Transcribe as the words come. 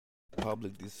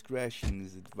Public discretion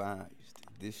is advised.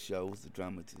 This show is a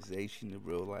dramatization of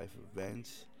real life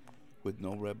events with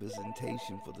no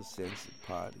representation for the censored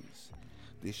parties.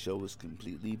 This show is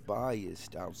completely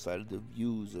biased outside of the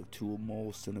views of two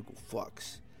immoral, cynical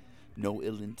fucks. No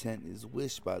ill intent is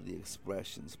wished by the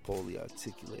expressions poorly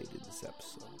articulated in this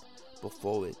episode,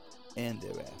 before it and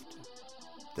thereafter.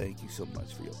 Thank you so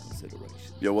much for your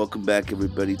consideration. Yo, welcome back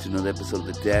everybody to another episode of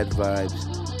the Dad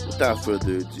Vibes. Without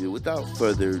further ado, without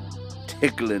further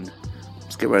tickling,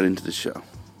 let's get right into the show.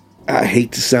 I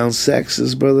hate to sound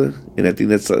sexist, brother, and I think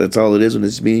that's all it is when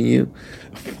it's me and you.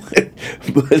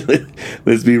 But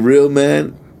let's be real,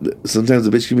 man. Sometimes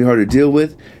the bitch can be hard to deal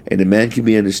with, and the man can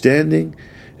be understanding.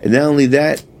 And not only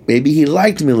that, maybe he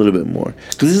liked me a little bit more.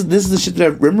 Because this is the shit that I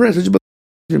remember. I told you about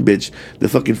bitch, the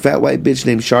fucking fat white bitch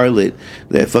named Charlotte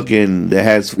that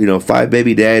has 5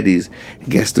 baby daddies.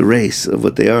 Guess the race of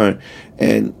what they are,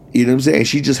 and you know what I'm saying.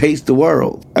 She just hates the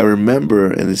world. I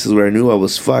remember, and this is where I knew I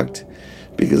was fucked,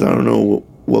 because I don't know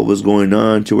what was going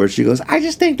on to where she goes, I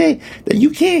just think that you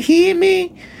can't hear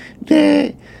me.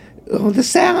 That the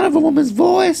sound of a woman's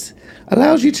voice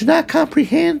allows you to not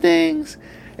comprehend things,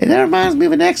 and that reminds me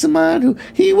of an ex of mine who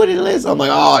he wouldn't listen. I'm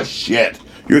like, oh shit.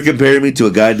 You're comparing me to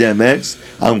a goddamn ex?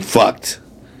 I'm fucked.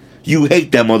 You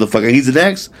hate that motherfucker. He's an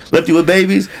ex, left you with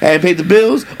babies, and paid the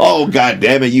bills? Oh,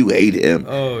 goddamn it, you hate him.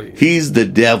 Oh, yeah. He's the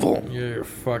devil. You're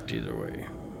fucked either way.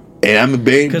 And I'm a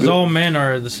baby. Because all men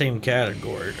are the same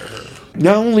category to her.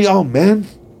 Not only all men,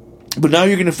 but now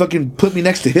you're going to fucking put me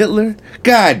next to Hitler?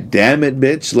 God damn it,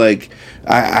 bitch. Like,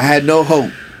 I had no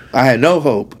hope. I had no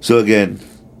hope. So again,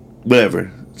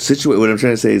 whatever. What I'm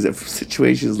trying to say is that for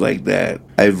situations like that,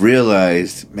 I've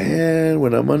realized, man,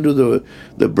 when I'm under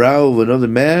the brow of another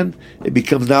man, it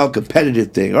becomes now a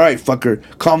competitive thing. All right, fucker,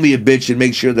 call me a bitch and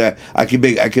make sure that I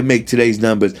can make today's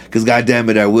numbers, because goddamn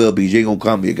it, I will be. You ain't gonna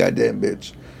call me a goddamn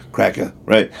bitch, cracker,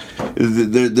 right?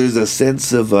 There's a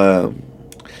sense of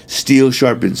steel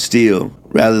sharpens steel,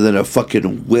 rather than a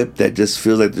fucking whip that just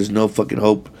feels like there's no fucking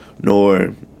hope,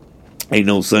 nor ain't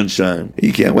no sunshine.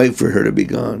 You can't wait for her to be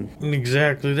gone.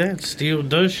 Exactly that. Steel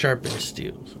does sharpen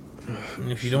steel.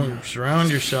 And if you don't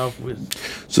surround yourself with...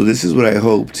 So this is what I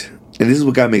hoped. And this is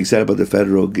what got me excited about the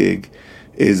federal gig.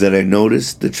 Is that I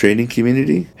noticed the training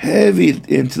community heavy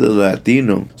into the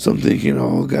Latino. So I'm thinking,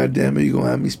 oh, God damn it, you're going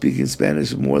to have me speaking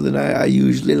Spanish more than I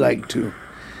usually like to.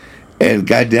 And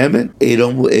God damn it,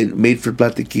 it made for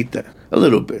platiquita. A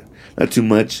little bit. Not too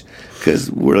much, because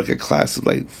we're like a class of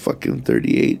like fucking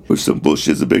 38. Or some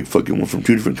bullshit's a big fucking one from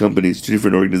 2 different companies, 2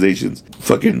 different organizations.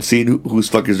 Fucking seeing whose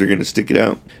fuckers are going to stick it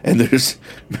out. And there's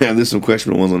some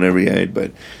questionable ones on every end,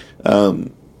 but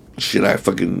shit, I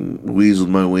fucking weaseled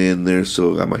my way in there,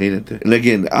 so I'm it. And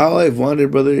again, all I've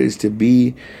wanted, brother, is to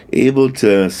be able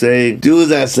to say, do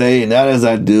as I say and not as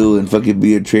I do, and fucking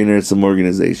be a trainer at some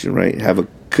organization, right? Have a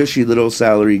cushy little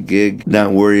salary gig,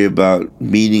 not worry about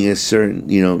meeting a certain,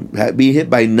 be hit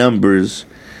by numbers,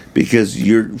 because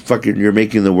you're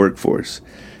making the workforce.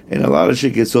 And a lot of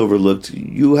shit gets overlooked.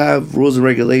 You have rules and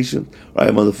regulations. All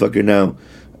right, motherfucker, now,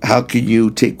 how can you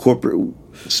take corporate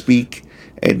speak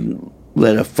and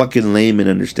let a fucking layman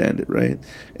understand it, right?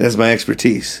 And that's my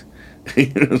expertise. I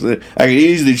can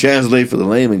easily translate for the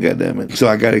layman, goddammit. So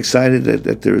I got excited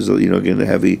that there was, again, a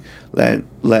heavy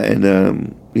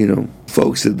Latin,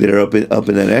 folks that are up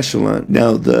in that echelon.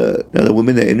 Now the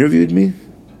women that interviewed me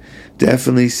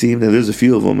definitely seemed, and there's a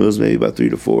few of them, it was maybe about 3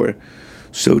 to 4.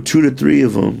 So 2 to 3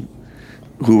 of them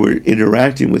who were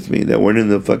interacting with me that weren't in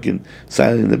the fucking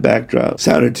silent in the backdrop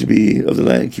sounded to be of the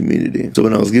Latin community. So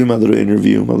when I was giving my little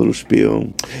interview, my little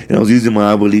spiel, and I was using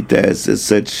my abuelita as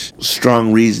such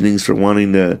strong reasonings for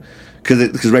wanting to,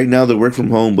 because right now they work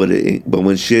from home, but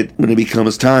when it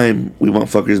becomes time, we want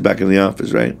fuckers back in the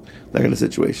office, right? That kind of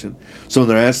situation. So when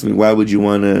they're asking me, why would you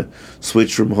want to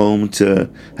switch from home to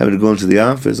having to go into the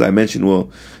office? I mentioned,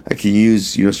 well, I can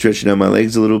use, stretching out my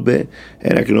legs a little bit,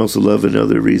 and I can also love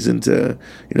another reason to,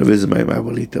 visit my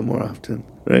abuelita more often,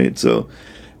 right? So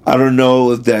I don't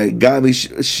know if that got me,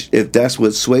 if that's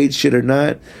what swayed shit or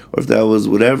not, or if that was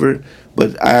whatever,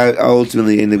 but I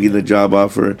ultimately ended up getting a job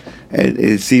offer, and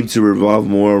it seemed to revolve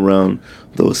more around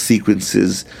those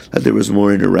sequences, that there was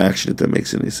more interaction, if that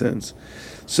makes any sense.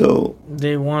 So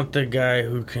they want the guy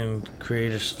who can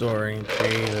create a story and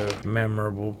create a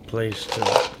memorable place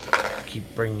to keep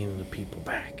bringing the people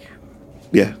back.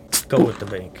 Yeah. Go with the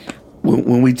bank.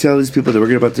 When we tell these people that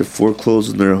we're about to foreclose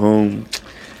on their home,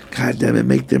 God damn it,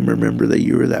 make them remember that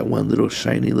you were that one little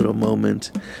shiny little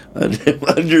moment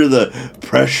under the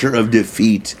pressure of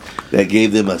defeat that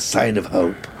gave them a sign of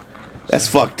hope. That's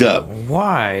fucked up.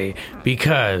 Why?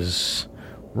 Because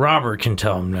Robert can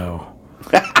tell him no.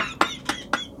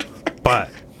 But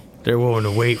they're willing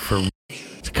to wait for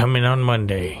to come in on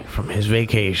Monday from his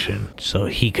vacation so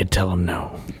he could tell him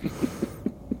no.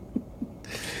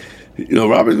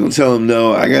 Robert's gonna tell him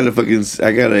no. I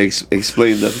gotta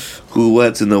explain the who,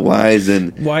 what's, and the whys,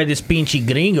 and why this pinchy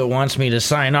gringo wants me to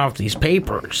sign off these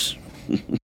papers.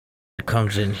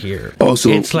 Comes in here. Also,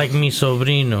 it's like mi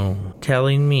sobrino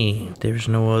telling me there's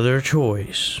no other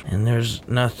choice and there's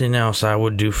nothing else I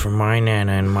would do for my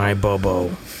nana and my bobo.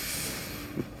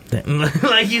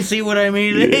 Like, you see what I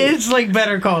mean? Yeah. It's like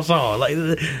Better Call Saul. Like,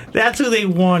 that's who they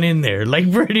want in there.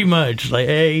 Like, pretty much. Like,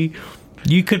 hey,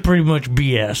 you could pretty much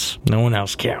BS. No one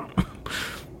else count.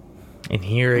 And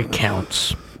here it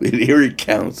counts. Bullshitting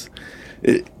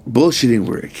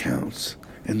where it counts.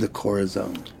 In the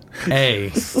Corazon. Hey,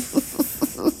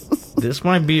 this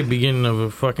might be a beginning of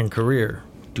a fucking career.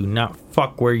 Do not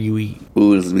fuck where you eat.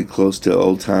 Ooh, this will be close to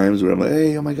old times where I'm like,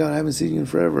 hey, oh my God, I haven't seen you in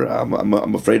forever. I'm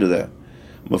afraid of that.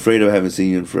 I'm afraid of having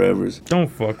seen you in forever. Don't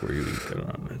fuck where you eat.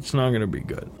 It's not gonna be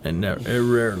good. And it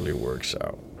rarely works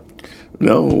out.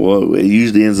 No, well, it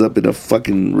usually ends up in a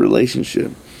fucking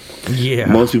relationship. Yeah.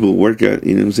 Most people work at,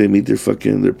 meet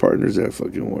their partners at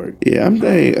fucking work. Yeah, I'm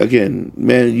saying, again,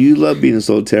 man, you love being a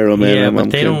soltero, man. Yeah,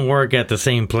 but they don't work at the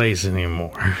same place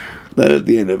anymore. Not at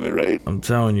the end of it, right? I'm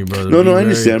telling you, brother. No, I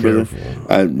understand, brother.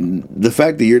 The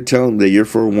fact that you're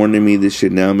forewarning me this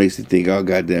shit now makes me think, oh,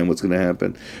 goddamn, what's going to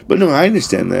happen? But no, I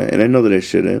understand that, and I know that I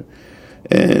shouldn't.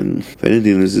 And if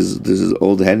anything, there's this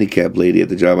old handicapped lady at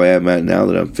the job I am at now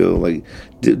that I feel like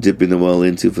dipping the well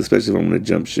into, especially if I'm going to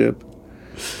jump ship.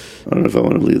 I don't know if I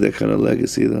want to leave that kind of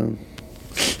legacy, though.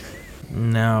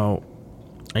 Now,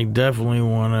 I definitely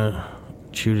want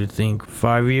you to think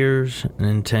 5 years, and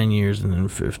then 10 years, and then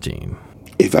 15.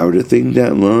 If I were to think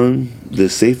that long, the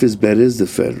safest bet is the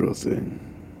federal thing.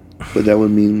 But that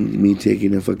would mean me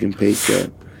taking a fucking pay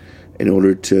cut in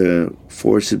order to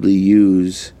forcibly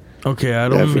use... Okay, I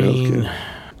don't mean...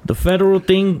 The federal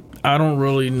thing, I don't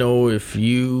really know if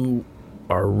you...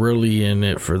 are really in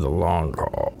it for the long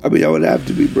haul. I mean, I would have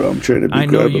to be, bro. I'm trying to be I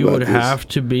know you about would this. have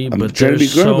to be, but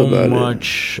there's so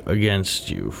much against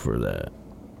you for that.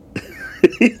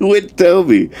 Wait, tell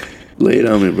me. Lay it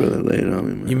on me, brother. Lay it on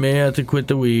me, man. You may have to quit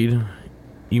the weed.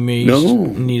 You may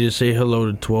need to say hello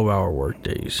to 12-hour work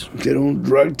days. They don't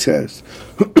drug test.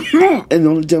 And the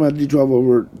only time I do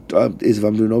 12-hour is if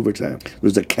I'm doing overtime.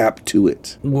 There's a cap to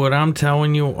it. What I'm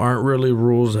telling you aren't really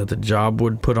rules that the job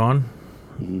would put on.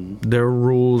 There are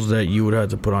rules that you would have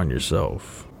to put on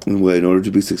yourself. In order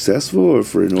to be successful, or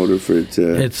in order for it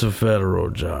to... It's a federal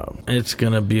job. It's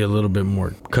going to be a little bit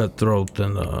more cutthroat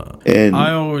than And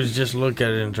I always just look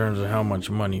at it in terms of how much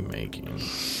money making.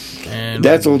 And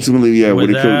that's ultimately,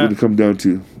 what it comes down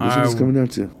to. That's what it's coming down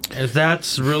to. If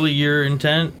that's really your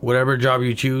intent, whatever job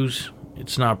you choose,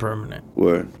 it's not permanent.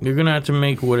 What? You're going to have to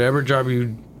make whatever job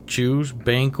you choose,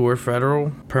 bank or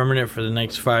federal, permanent for the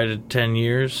next 5 to 10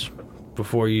 years.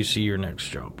 Before you see your next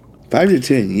job. 5 to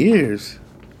 10 years?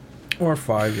 Or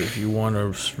 5 if you want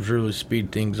to really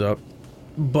speed things up.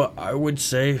 But I would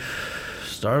say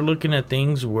start looking at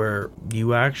things where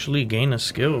you actually gain a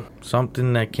skill.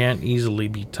 Something that can't easily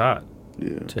be taught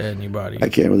to anybody. I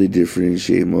can't really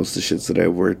differentiate most of the shits that I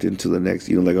worked into the next,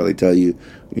 like how they tell you,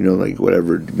 like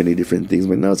whatever, many different things.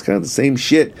 But no, it's kind of the same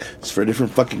shit. It's for a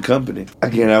different fucking company.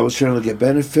 Again, I was trying to look at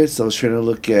benefits. I was trying to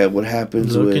look at what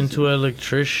happens Look into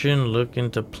electrician, look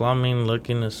into plumbing, look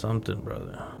into something,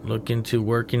 brother. Look into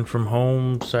working from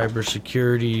home,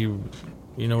 cybersecurity,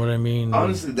 you know what I mean?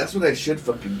 Honestly, that's what I should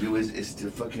fucking do is to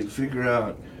fucking figure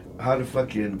out how to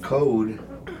fucking code.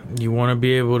 You want to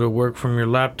be able to work from your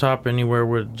laptop anywhere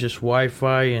with just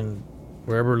Wi-Fi and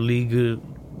wherever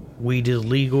weed is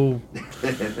legal.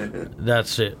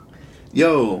 That's it.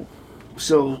 Yo,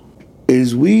 so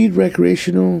is weed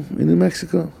recreational in New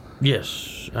Mexico?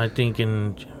 Yes, I think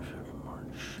in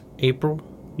April.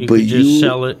 You could just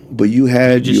sell it. But you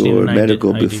had your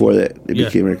medical before that. It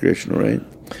became recreational, right?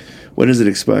 When does it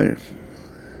expire?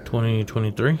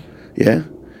 2023. Yeah?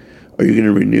 Are you going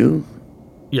to renew?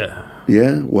 Yeah.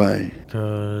 Yeah? Why?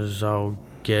 Because I'll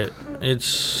get...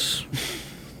 It's...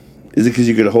 Is it because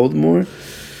you could hold more?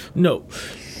 No.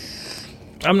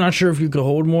 I'm not sure if you could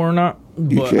hold more or not.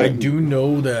 But I do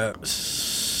know that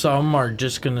some are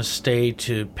just going to stay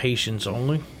to patients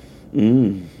only.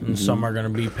 And some are going to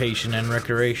be patient and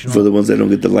recreational. For the ones that don't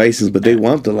get the license, but they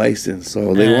want the license.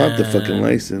 So they want the fucking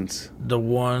license. The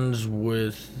ones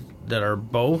that are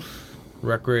both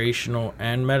recreational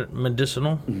and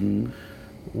medicinal,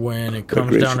 when it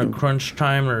comes down to crunch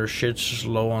time or shit's just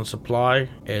low on supply,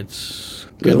 it's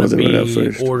going to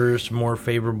be orders more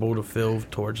favorable to fill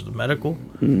towards the medical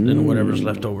than whatever's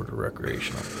left over to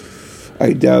recreational.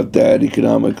 I doubt that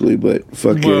economically, but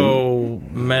fucking. Well,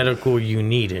 medical, you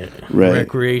need it. Right.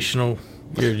 Recreational,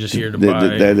 you're just here to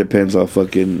buy. That depends on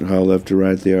fucking how left or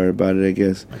right they are about it, I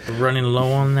guess. Like we're running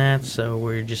low on that, so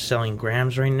we're just selling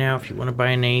grams right now. If you want to buy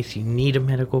an eighth, you need a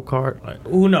medical card. Like,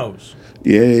 who knows?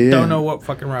 Yeah. Don't know what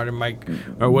fucking route it might,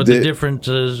 or what the difference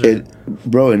is.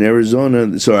 Bro, in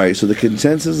Arizona, so the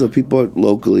consensus of people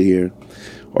locally here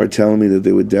are telling me that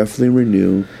they would definitely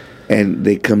renew, and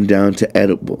they come down to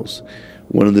edibles.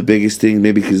 One of the biggest things,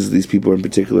 maybe because these people in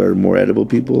particular are more edible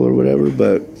people or whatever,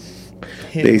 but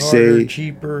they say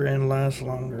cheaper and last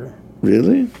longer.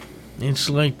 Really? It's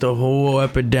like the whole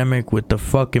epidemic with the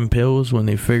fucking pills when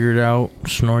they figured out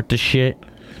snort the shit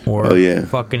or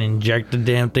fucking inject the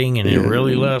damn thing and it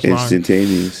really lasts long.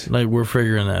 Instantaneous. Like we're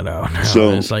figuring that out now.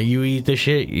 So it's like you eat the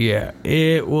shit,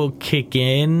 it will kick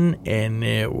in and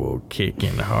it will kick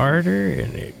in harder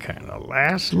and it kind of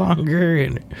lasts longer.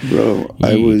 And bro,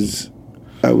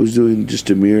 I was doing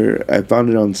just a mirror. I found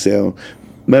it on sale.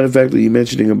 Matter of fact, you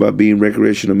mentioning about being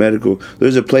recreational medical,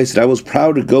 there's a place that I was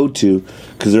proud to go to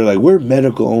because they're like, we're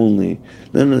medical only.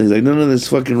 None of this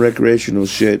fucking recreational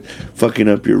shit fucking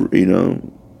up your,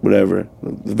 whatever.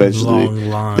 Eventually,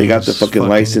 they got the fucking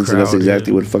license, crowded. And that's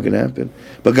exactly what fucking happened.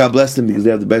 But God bless them because they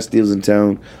have the best deals in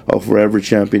town. Forever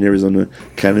champion Arizona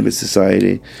Cannabis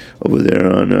Society over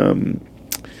there on,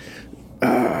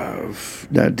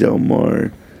 not Del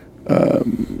Mar.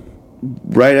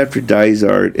 Right after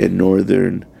Dysart and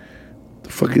Northern,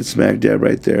 fucking smack dab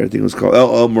right there. I think it was called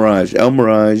El Mirage. El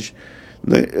Mirage,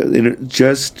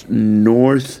 just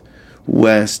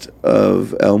northwest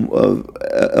of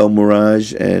El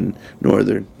Mirage and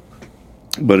Northern.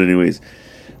 But anyways,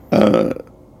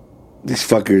 these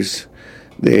fuckers,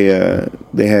 they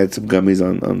had some gummies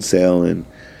on sale, and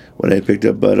when I picked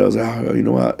up bud, I was like, oh, you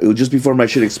know what? It was just before my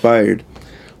shit expired. I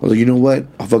was like, you know what?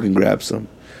 I'll fucking grab some.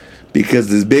 Because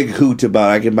this big hoot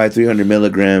about I can buy 300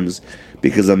 milligrams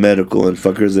because I'm medical, and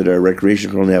fuckers that are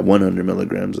recreational only have 100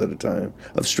 milligrams at a time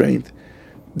of strength.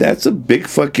 That's a big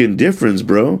fucking difference,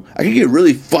 bro. I can get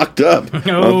really fucked up on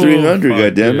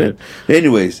 300, goddammit.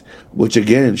 Anyways, which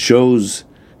again shows,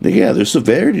 there's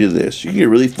severity to this. You can get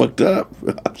really fucked up.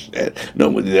 Oh, shit.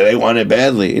 No, they want it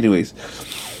badly. Anyways,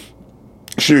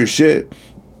 sure as shit.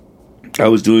 I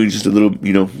was doing just a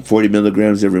little, 40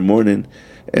 milligrams every morning.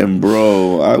 And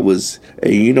bro, I was,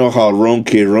 you know how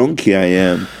ronky I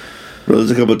am. Bro,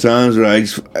 there's a couple of times where I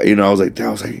was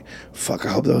like, fuck,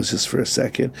 I hope that was just for a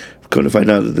second. Come to find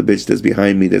out that the bitch that's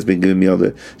behind me, that's been giving me all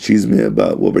the chisme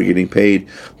about what we're getting paid,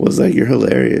 was like, you're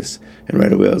hilarious. And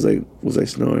right away I was like, was I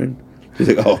snoring? She's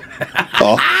like, oh.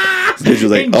 This bitch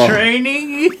was like, in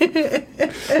training?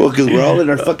 Well, because we're all in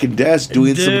our fucking desk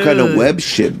doing some kind of web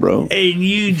shit, bro. And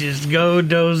you just go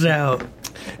doze out.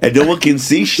 And no one can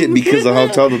see shit because of how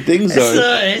tall the things are.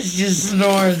 So it's just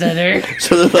snores at her.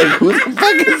 So they're like, who the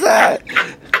fuck is that?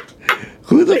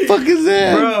 Who the fuck is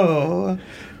that? Bro.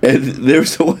 And there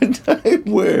was one time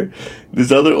where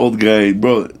this other old guy,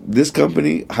 bro, this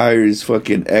company hires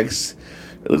fucking it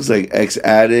looks like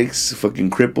ex-addicts,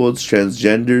 fucking cripples,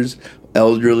 transgenders,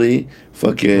 elderly,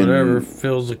 fucking... whatever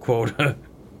fills the quota.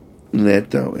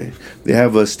 That way. They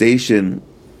have a station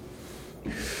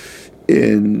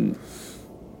in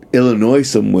Illinois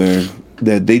somewhere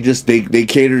that they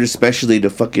cater especially to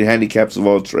fucking handicaps of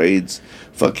all trades,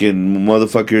 fucking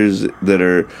motherfuckers that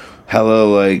are hella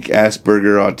like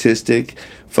Asperger autistic,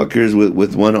 fuckers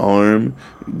with one arm,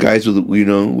 guys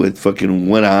with fucking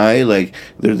one eye. Like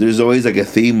there's always like a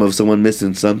theme of someone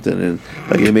missing something, and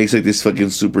like it makes like this fucking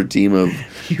super team of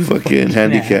fucking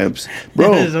handicaps,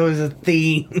 bro. There's always a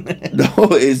theme. No,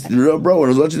 it's bro. When I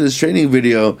was watching this training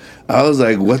video, I was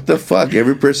like, "What the fuck?"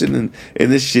 Every person in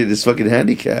this shit is fucking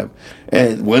handicapped,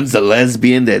 and one's a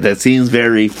lesbian that seems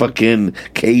very fucking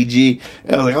cagey.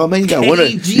 And I was like, "Oh man,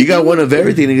 you got one of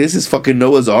everything. This is fucking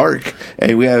Noah's Ark,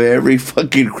 and we have every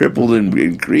fucking crippled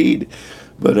and creed."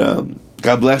 But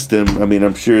God bless them. I mean,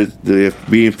 I'm sure if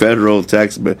being federal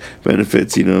tax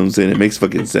benefits, you know what I'm saying, it makes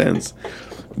fucking sense.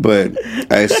 But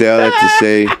I say all that to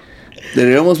say that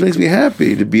it almost makes me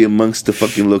happy to be amongst the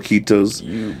fucking loquitos.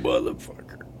 You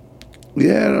motherfucker.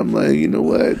 Yeah, and I'm like, you know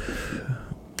what?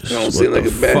 I don't seem like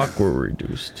a bad fuck we're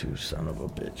reduced to, son of a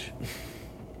bitch.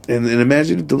 And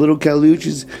imagine if the little Caluch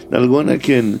is now the one that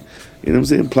can, you know what I'm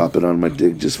saying, plop it on my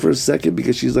dick just for a second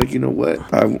because she's like, you know what?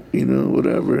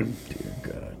 Whatever. Dear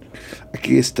God.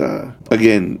 Aquí está.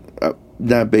 Again,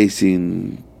 not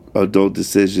basing adult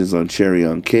decisions on cherry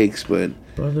on cakes, but...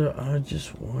 Brother, I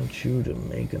just want you to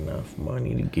make enough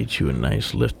money to get you a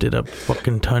nice lifted up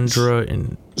fucking Tundra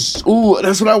and... Ooh,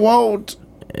 that's what I want!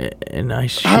 And I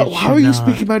shit how are you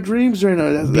speaking my dreams right now?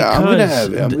 I'm gonna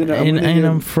have it.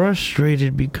 I'm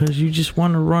frustrated because you just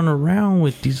want to run around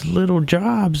with these little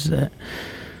jobs that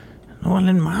no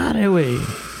one madre way.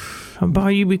 How about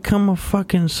you become a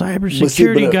fucking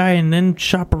cybersecurity guy and then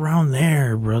shop around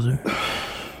there, brother?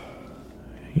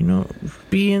 You know,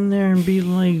 be in there and be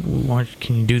like,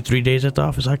 can you do 3 days at the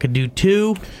office? I could do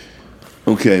 2.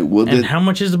 Okay, well and how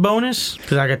much is the bonus?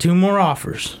 Because I got 2 more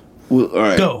offers. Well, all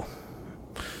right. Go.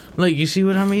 Like, you see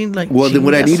what I mean? Like, well, then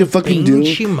what I need to fucking do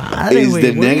is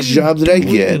the next job that I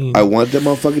get, I want that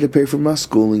motherfucker to pay for my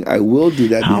schooling. I will do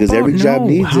that because every job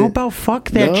needs it. How about fuck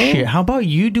that shit? How about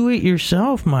you do it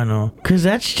yourself, mano? Because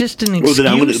that's just an excuse.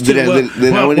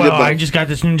 I just got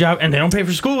this new job and they don't pay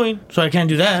for schooling, so I can't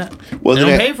do that. Well, they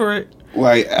don't pay for it. Well,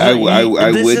 I would need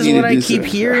to do This is what I keep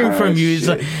hearing from you.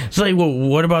 It's like, well,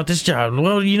 what about this job?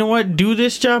 Well, you know what? Do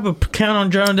this job, but count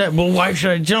on joining that. Well, why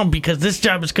should I jump? Because this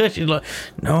job is cushy. Like,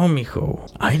 no,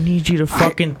 mijo. I need you to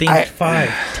fucking think 5,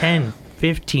 10,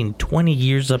 15, 20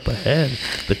 years up ahead.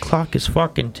 The clock is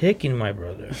fucking ticking, my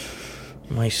brother.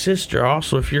 My sister,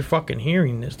 also, if you're fucking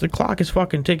hearing this, the clock is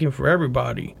fucking ticking for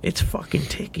everybody. It's fucking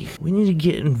ticking. We need to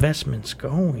get investments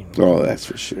going. Oh, that's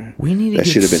for sure. We need to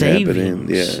get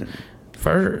savings. Yeah.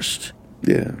 First.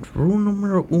 Yeah. Rule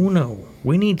numero uno.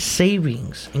 We need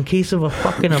savings in case of a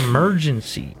fucking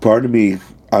emergency. Part of me,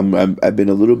 I've been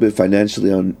a little bit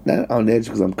financially not on edge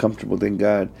because I'm comfortable, thank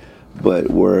God. But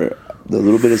where the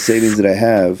little bit of savings that I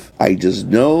have, I just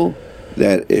know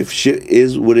that if shit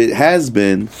is what it has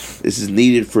been, this is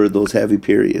needed for those heavy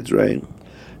periods, right?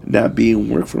 Not being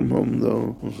work from home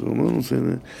though,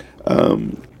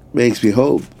 makes me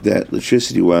hope that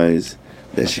electricity wise,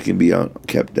 that shit can be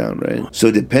kept down, right?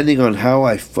 So depending on how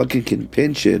I fucking can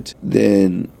pinch it,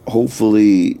 then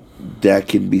hopefully that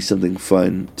can be something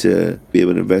fun to be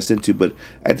able to invest into. But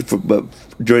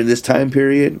during this time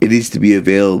period, it needs to be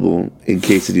available in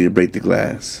case I need to break the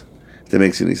glass. If that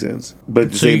makes any sense.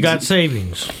 But so you got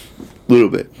savings? A little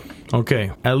bit.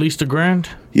 Okay. At least $1,000?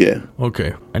 Yeah.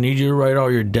 Okay. I need you to write all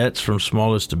your debts from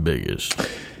smallest to biggest.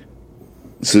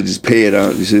 So just pay it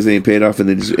out. You say pay it off, and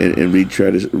then just try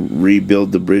to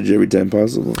rebuild the bridge every time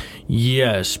possible.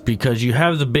 Yes, because you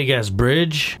have the big ass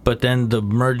bridge, but then the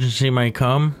emergency might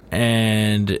come,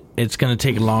 and it's gonna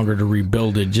take longer to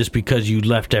rebuild it just because you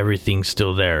left everything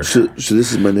still there. So this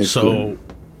is my next. So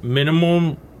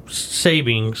minimum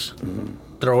savings.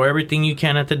 Mm-hmm. Throw everything you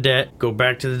can at the debt. Go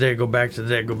back to the debt. Go back to the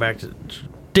debt. Go back to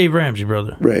Dave Ramsey,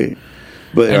 brother. Right.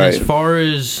 But as far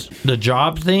as the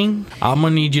job thing, I'm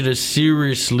going to need you to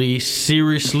seriously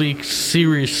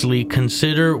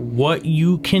consider what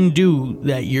you can do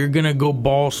that you're going to go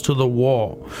balls to the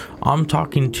wall. I'm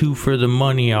talking to for the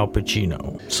money, Al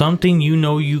Pacino. Something you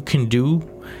know you can do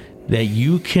that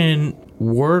you can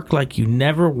work like you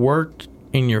never worked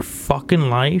in your fucking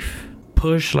life.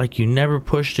 Push like you never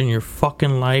pushed in your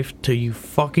fucking life till you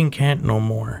fucking can't no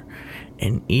more.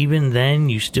 And even then,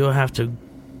 you still have to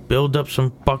build up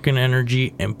some fucking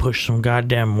energy and push some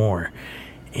goddamn more.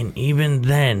 And even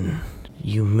then,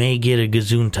 you may get a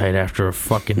gesundheit after a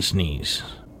fucking sneeze.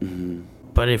 Mm-hmm.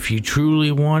 But if you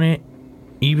truly want it,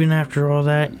 even after all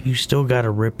that, you still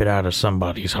gotta rip it out of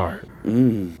somebody's heart.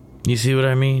 Mm. You see what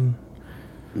I mean?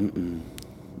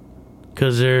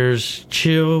 Because there's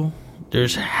chill,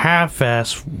 there's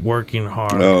half-ass working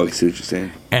hard. Oh, I see what you're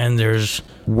saying. And there's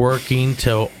working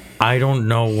till I don't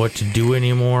know what to do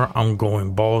anymore. I'm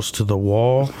going balls to the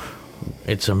wall.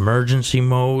 It's emergency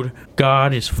mode.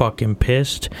 God is fucking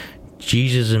pissed.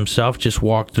 Jesus himself just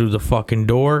walked through the fucking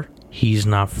door. He's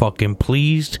not fucking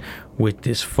pleased with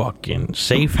this fucking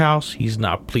safe house. He's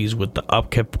not pleased with the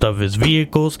upkeep of his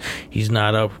vehicles. He's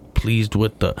not pleased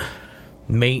with the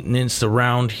maintenance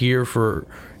around here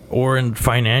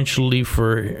financially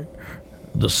for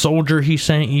the soldier he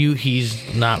sent you.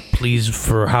 He's not pleased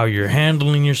for how you're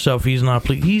handling yourself. He's not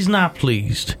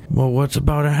pleased. Well, what's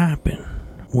about to happen?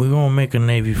 We're gonna make a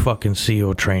Navy fucking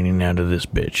SEAL training out of this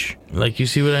bitch. Like, you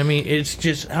see what I mean? It's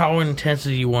just how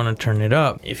intensely you want to turn it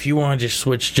up. If you want to just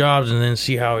switch jobs and then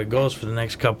see how it goes for the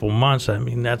next couple months, I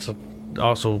mean, that's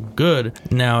also good.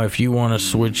 Now, if you want to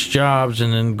switch jobs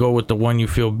and then go with the one you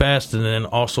feel best, and then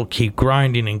also keep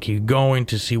grinding and keep going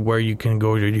to see where you can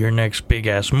go to your next big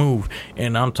ass move.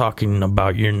 And I'm talking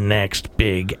about your next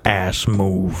big ass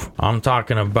move. I'm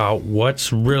talking about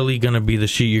what's really going to be the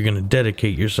shit you're going to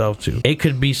dedicate yourself to. It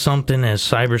could be something as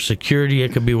cybersecurity,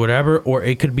 it could be whatever, or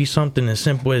it could be something as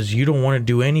simple as you don't want to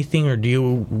do anything or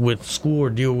deal with school or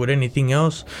deal with anything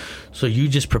else, so you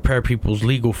just prepare people's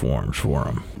legal forms for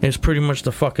them. It's pretty much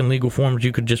the fucking legal forms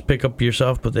you could just pick up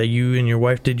yourself, but that you and your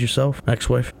wife did yourself,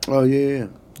 ex-wife. Oh, yeah.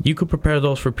 You could prepare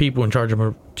those for people and charge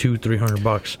them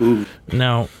 $200-$300. Ooh.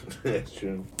 Now, That's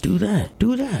true. Do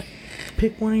that.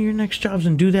 Pick one of your next jobs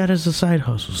and do that as a side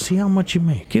hustle. See how much you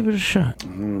make. Give it a shot.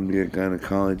 I'm gonna be a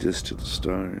gynecologist to the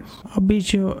stars. I'll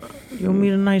beat you. You'll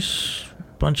meet a nice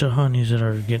bunch of honeys that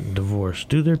are getting divorced.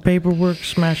 Do their paperwork,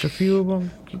 smash a few of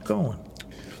them, keep going.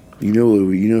 You know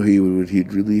what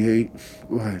he'd really hate?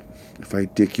 What? If I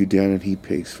dick you down and he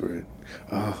pays for it.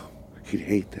 Oh, he'd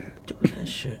hate that. Do that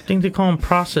shit. I think they call them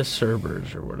process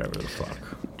servers or whatever the fuck.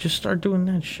 Just start doing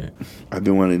that shit. I've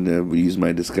been wanting to use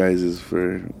my disguises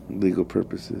for legal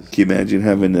purposes. Can you imagine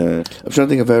having I'm trying to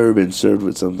think if I've ever been served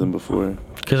with something before.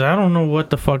 Because I don't know what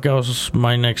the fuck else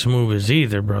my next move is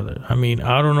either, brother. I mean,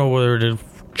 I don't know whether to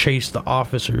chase the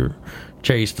office or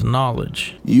chase the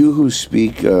knowledge. You who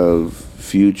speak of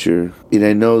future, and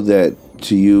I know that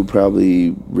to you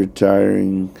probably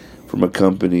retiring from a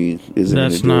company isn't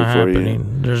going to do it for happening.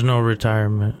 you. There's no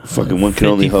retirement. Fucking one can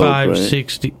only hope, right?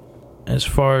 60, as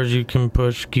far as you can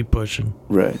push, keep pushing.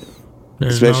 Right.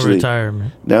 There's Especially no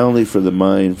retirement. Not only for the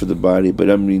mind, for the body, but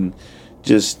I mean,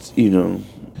 just, contributing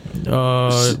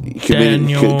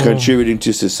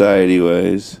to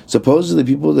society-wise. Supposedly,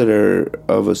 people that are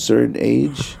of a certain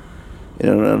age,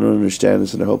 and I don't understand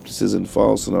this, and I hope this isn't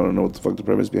false, and I don't know what the fuck the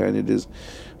premise behind it is,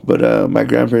 but my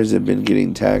grandparents have been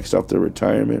getting taxed off their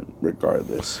retirement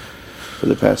regardless for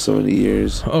the past so many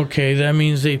years. Okay, that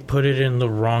means they put it in the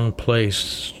wrong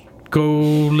place. Go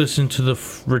listen to the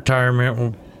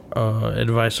retirement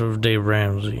advice of Dave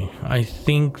Ramsey. I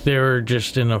think they're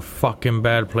just in a fucking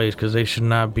bad place because they should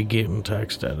not be getting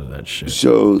taxed out of that shit.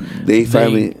 So they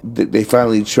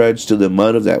finally trudged to the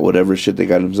mud of that whatever shit they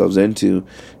got themselves into,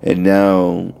 and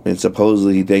now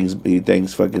supposedly he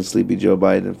thanks fucking Sleepy Joe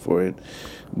Biden for it.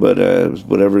 But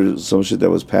whatever, some shit that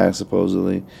was passed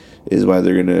supposedly is why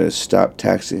they're gonna stop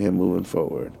taxing him moving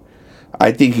forward.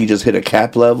 I think he just hit a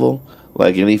cap level.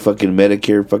 Like any fucking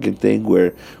Medicare fucking thing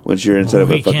where once you're inside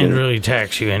of a fucking... He can't really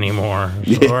tax you anymore.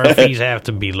 So our fees have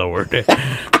to be lowered.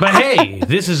 But hey,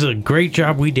 this is a great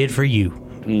job we did for you.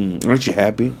 Aren't you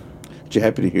happy? Aren't you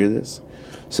happy to hear this?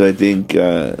 So I think...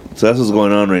 so that's what's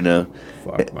going on right now.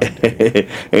 Fuck my day.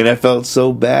 And I felt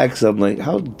so bad because I'm like,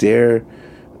 how dare...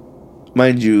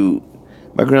 Mind you,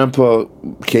 my grandpa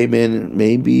came in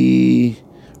maybe...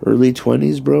 early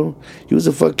 20s, bro. He was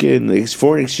a fucking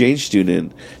foreign exchange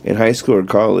student in high school or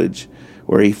college,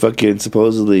 where he fucking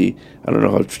supposedly, I don't know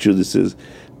how true this is,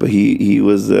 but he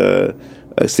was a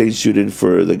exchange student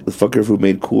for the fucker who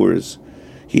made Coors.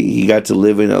 He got to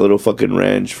live in that little fucking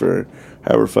ranch for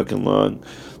however fucking long,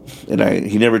 and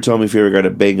he never told me if he ever got a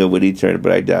bang up when he turned,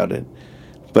 but I doubt it.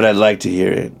 But I'd like to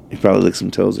hear it. He probably licked some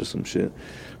toes or some shit.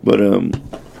 But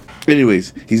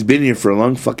anyways, he's been here for a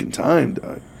long fucking time,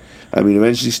 dog. I mean,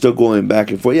 eventually still going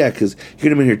back and forth. Yeah, because he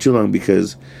couldn't have been here too long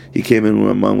because he came in when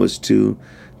my mom was 2.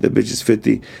 The bitch is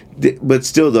 50. But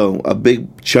still, though, a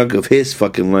big chunk of his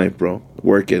fucking life, bro,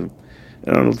 working. And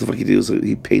I don't know what the fuck he did.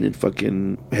 He painted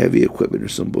fucking heavy equipment or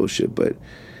some bullshit. But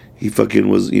he fucking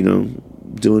was,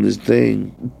 doing his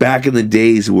thing. Back in the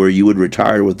days where you would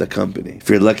retire with the company. If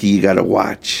you're lucky, you got a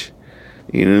watch.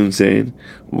 You know what I'm saying?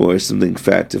 Or something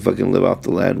fat to fucking live off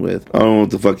the land with. I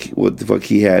don't know what the fuck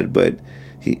he had, but...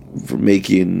 for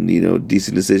making,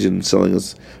 decent decisions, selling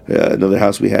us another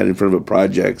house we had in front of a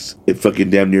projects. It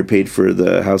fucking damn near paid for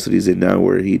the house that he's in now,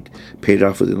 where he paid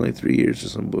off within like 3 years or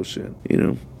some bullshit,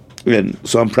 And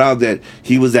so I'm proud that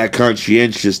he was that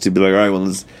conscientious to be like, all right, well,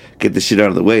 let's get this shit out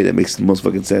of the way. That makes the most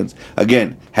fucking sense.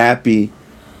 Again, happy,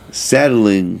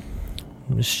 settling.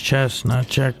 It's chess, not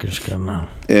checkers, come on.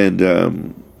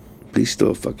 And he's still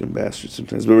a fucking bastard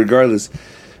sometimes. But regardless...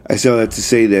 I say all that to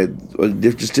say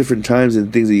that just different times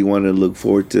and things that you want to look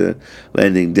forward to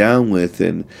landing down with,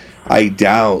 and I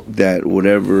doubt that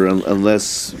whatever,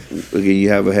 unless again you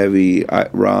have a heavy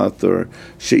Roth or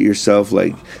shit yourself,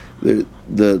 like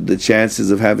the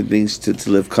chances of having things to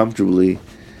live comfortably.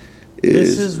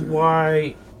 This is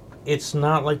why it's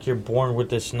not like you're born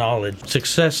with this knowledge.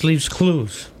 Success leaves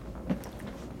clues.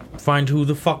 Find who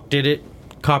the fuck did it.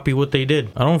 Copy what they did.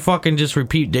 I don't fucking just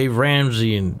repeat Dave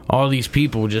Ramsey and all these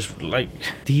people. Just like,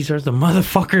 these are the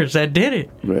motherfuckers that did it.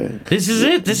 Right. This is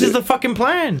it. This is the fucking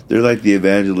plan. They're like the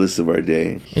evangelists of our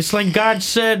day. It's like God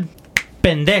said,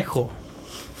 pendejo.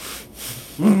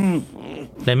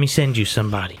 Let me send you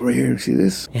somebody. Right here, see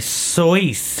this? It's so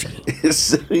easy. It's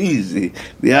so easy.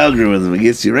 The algorithm, it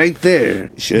gets you right there.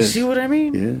 You see what I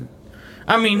mean? Yeah.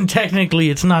 I mean,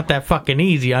 technically, it's not that fucking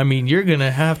easy. I mean, you're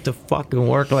gonna have to fucking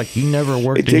work like you never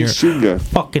worked in your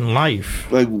fucking life.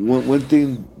 Like, one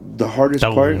thing, the hardest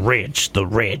part... The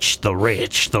rich.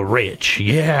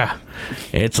 Yeah.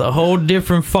 It's a whole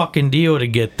different fucking deal to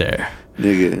get there.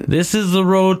 Nigga. This is the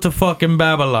road to fucking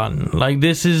Babylon. Like,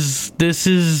 this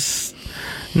is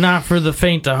not for the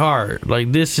faint of heart.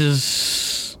 Like, this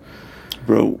is...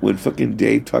 Bro, when fucking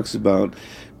Dave talks about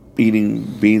eating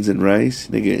beans and rice,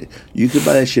 nigga, you can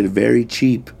buy that shit very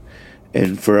cheap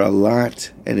and for a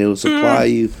lot, and it'll supply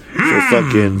you for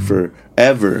fucking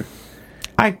forever.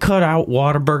 I cut out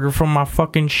Whataburger from my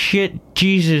fucking shit.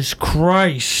 Jesus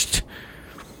Christ.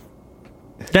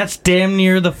 That's damn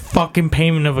near the fucking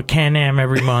payment of a Can-Am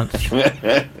every month.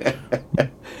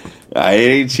 I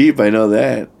ain't cheap, I know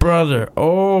that. Brother,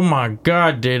 oh my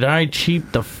God, did I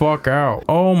cheap the fuck out.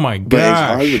 Oh my But it's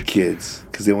hard gosh. with kids,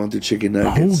 because they want their chicken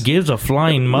nuggets. Who gives a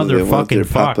flying They want motherfucking their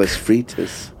fuck? Papas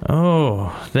Fritas.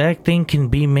 Oh, that thing can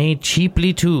be made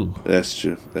cheaply too. That's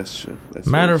true, that's true. That's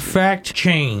Matter of true. fact,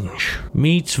 change.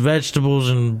 Meats, vegetables,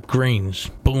 and greens.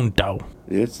 Punto.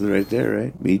 Yeah, it's right there,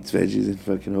 right? Meats, veggies, and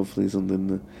fucking hopefully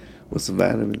something with some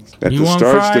vitamins. Got You the want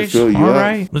starch to fries? fill you All up.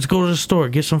 right, let's go to the store,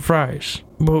 get some fries.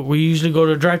 But we usually go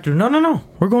to the drive-thru. No.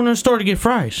 We're going to the store to get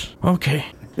fries. Okay.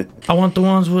 I want the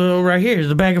ones with right here.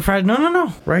 The bag of fries.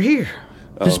 No. Right here.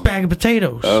 This bag of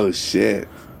potatoes. Oh, shit.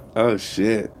 Oh,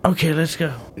 shit. Okay, let's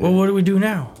go. Well, what do we do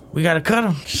now? We gotta cut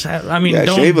them. Yeah,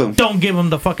 shave 'em. Don't give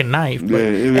them the fucking knife. But, Yeah,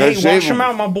 you hey, gotta wash shave them 'em.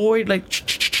 out, my boy. Like,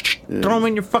 throw them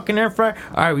in your fucking air fryer.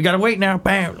 All right, we gotta wait now.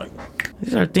 Bam. Like,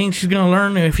 these are things she's gonna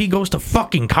learn if he goes to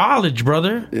fucking college,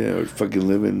 brother. Yeah, we're fucking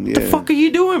living, yeah. The fuck are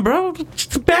you doing, bro?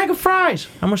 It's a bag of fries.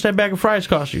 How much that bag of fries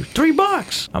cost you?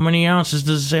 $3. How many ounces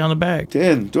does it say on the bag?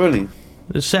 10, 20.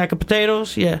 The sack of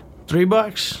potatoes? Yeah,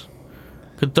 $3.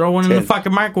 Could throw one in the 10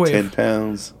 fucking microwave. 10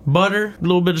 pounds. Butter, a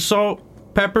little bit of salt,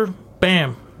 pepper,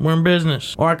 bam. We're in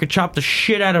business. Or I could chop the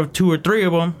shit out of 2 or 3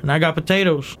 of them, and I got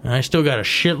potatoes. And I still got a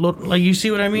shitload. Like, you see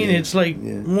what I mean? Yeah, It's like,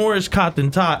 yeah. more is caught than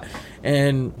taught.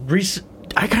 And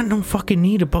I got no fucking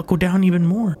need to buckle down even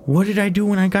more. What did I do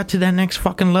when I got to that next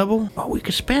fucking level? Oh, we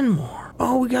could spend more.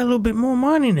 Oh, we got a little bit more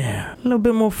money now. A little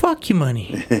bit more fuck you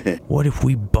money. What if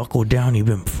we buckle down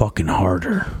even fucking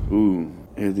harder? Ooh,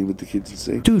 anything with the kitchen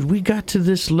sink. Dude, we got to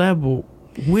this level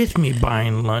with me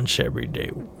buying lunch every day.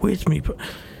 With me.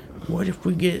 What if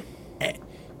we get...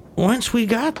 Once we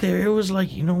got there, it was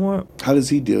like, you know what? How does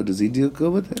he deal? Does he deal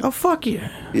good with it? Oh, fuck yeah.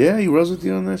 Yeah, he rolls with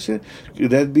you on that shit?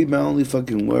 That'd be my only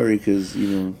fucking worry, because, you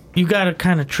know... You gotta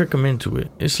kind of trick them into it.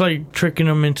 It's like tricking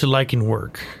them into liking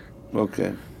work.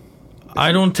 Okay.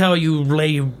 I don't tell you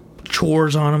lay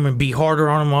chores on them and be harder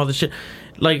on them, all this shit.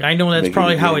 Like, I know that's Make it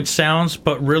probably how again. it sounds,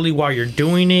 but really while you're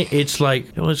doing it, it's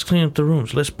like, yo, let's clean up the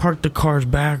rooms. Let's park the cars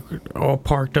back, all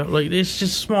parked up. Like, it's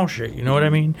just small shit, you know what I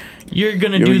mean? You're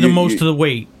gonna do the most of the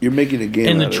weight You're making a game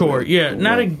in the out of chore. it. Yeah,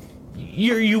 not Wow.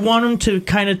 you want him to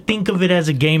kind of think of it as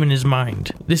a game in his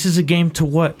mind. This is a game to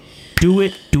what? Do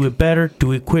it better,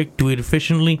 do it quick, do it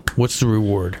efficiently. What's the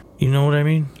reward? You know what I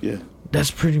mean? Yeah.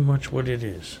 That's pretty much what it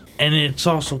is. And it's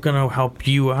also going to help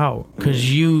you out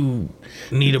because you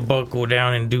need to buckle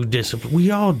down and do discipline.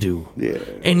 We all do. Yeah.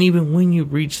 And even when you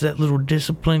reach that little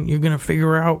discipline, you're going to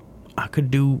figure out, I could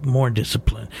do more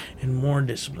discipline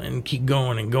and keep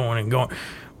going and going and going.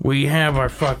 We have our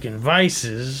fucking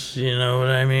vices, you know what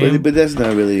I mean? But that's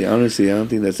not really, honestly, I don't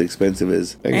think that's expensive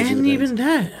as... I guess it And depends. even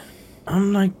that,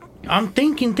 I'm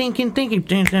thinking.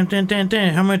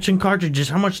 Damn. How much in cartridges?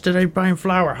 How much did I buy in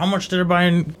flour? How much did I buy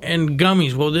in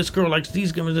gummies? Well, this girl likes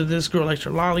these gummies. This girl likes her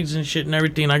lollies and shit and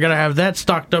everything. I gotta have that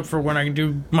stocked up for when I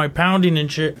do my pounding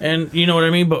and shit. And you know what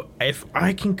I mean? But if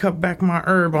I can cut back my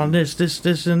herb on this,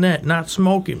 and that, not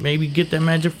smoke it, maybe get that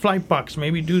magic flight box,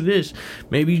 maybe do this,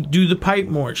 maybe do the pipe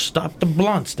more, stop the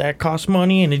blunts. That costs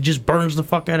money and it just burns the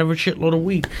fuck out of a shitload of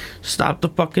weed. Stop the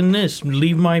fucking this.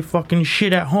 Leave my fucking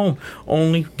shit at home.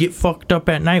 Only get fucked up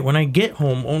at night when I get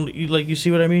home. Only, like, you see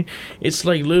what I mean? It's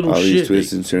like little all shit. these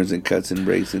twists and turns and cuts and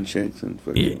breaks and shakes and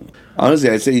fucking... Yeah. Honestly,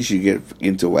 I'd say you should get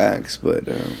into wax, but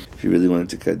if you really wanted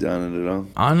to cut down on it all.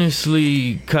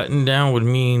 Honestly, cutting down would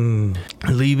mean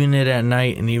leaving it at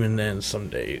night, and even then, some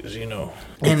days, you know.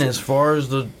 And as far as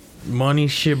the money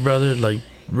shit, brother, like,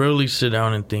 really sit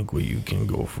down and think what you can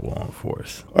go full on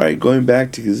forth. All right, going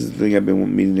back to, because this is the thing I've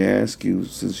been meaning to ask you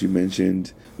since you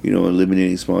mentioned, you know,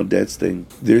 eliminating small debts thing.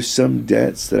 There's some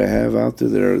debts that I have out there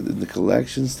that are in the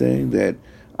collections thing that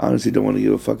I honestly don't want to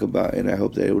give a fuck about, and I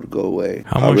hope that it would go away.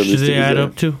 How much do realistic they is add that?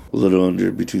 up to? A little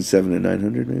under, between 700 and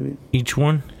 900 maybe, Each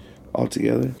one?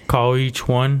 altogether. Call each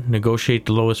one, negotiate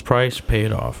the lowest price, pay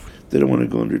it off. They don't want to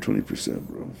go under 20%,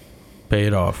 bro. Pay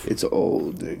it off. It's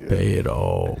old, nigga. Pay it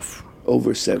off.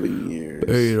 Over 7 years.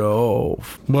 Pay it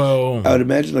off. Well, I would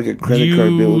imagine like a credit card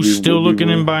bill would you be... still would be looking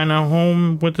more- and buying a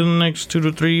home within the next 2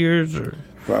 to 3 years? Or?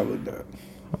 Probably not.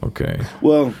 Okay.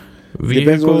 Well,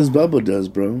 depends on what Vehicle? this bubble does,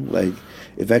 bro. Like,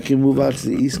 if I can move out to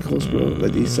the East Coast, bro,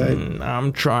 like the East Side.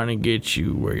 I'm trying to get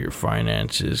you where your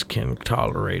finances can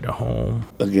tolerate a home.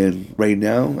 Again, right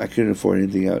now, I couldn't afford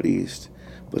anything out East.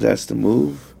 But that's the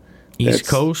move. East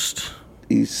Coast?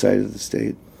 East side of the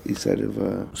state. East side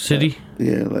of city.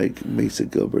 Yeah, like Mesa,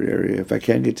 Gilbert area. If I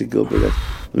can't get to Gilbert,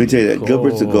 let me tell you that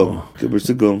Gilbert's a go. Gilbert's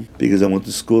a go because I want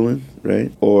the schooling,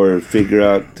 right? Or figure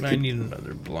out. I need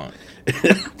another blunt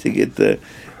to get the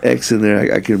X in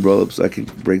there. I can roll up so I can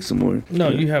break some more. No,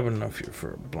 you have enough here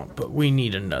for a blunt, but we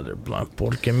need another blunt.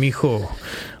 Porque, mijo,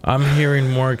 I'm hearing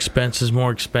more expenses,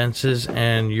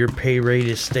 and your pay rate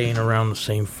is staying around the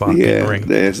same fucking rate.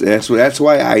 That's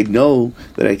why I know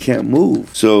that I can't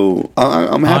move. So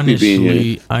I'm happy being here.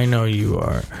 Honestly, I know you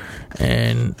are.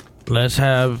 And let's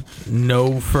have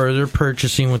no further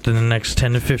purchasing within the next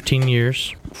 10 to 15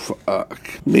 years.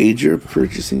 Fuck. Major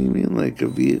purchasing, you mean like a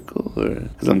vehicle?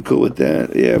 Because I'm cool with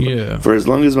that. Yeah. For as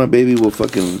long as my baby will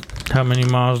fucking... How many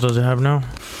miles does it have now?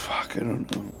 Fuck, I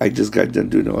don't know. I just got done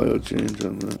doing an oil change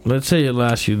on that. Let's say it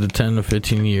lasts you the 10 to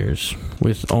 15 years,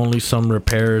 with only some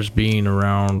repairs being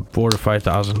around $4,000 to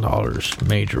 $5,000,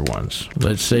 major ones.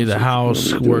 Let's say the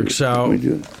house works out.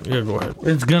 Yeah, go ahead.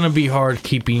 It's gonna be hard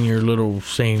keeping your little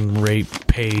same rate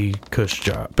pay cush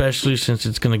job, especially since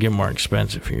it's gonna get more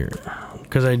expensive here.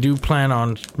 Because I do plan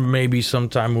on maybe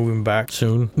sometime moving back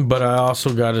soon, but I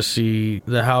also got to see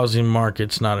the housing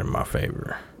market's not in my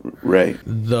favor. Right.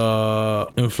 The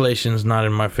inflation's not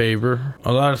in my favor.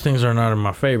 A lot of things are not in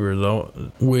my favor, though,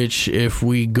 which if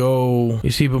we go... You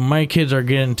see, but my kids are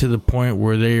getting to the point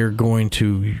where they are going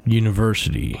to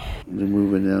university. They're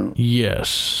moving out.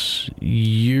 Yes.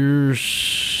 And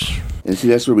see,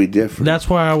 that's where we differ. That's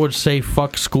why I would say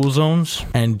fuck school zones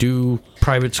and do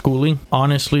private schooling.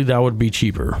 Honestly, that would be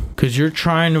cheaper. Because you're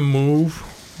trying to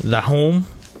move the home,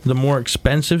 the more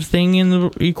expensive thing in the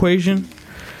equation,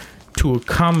 to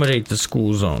accommodate the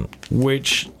school zone,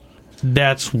 which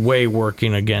that's way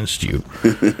working against you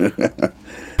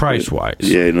price-wise.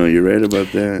 Yeah, no, you're right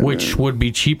about that. Which would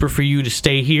be cheaper for you to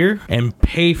stay here and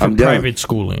pay for private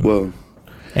schooling. Well,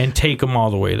 and take them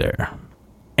all the way there.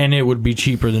 And it would be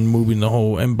cheaper than moving the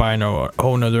whole and buying a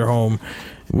whole nother home,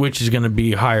 which is going to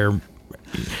be higher.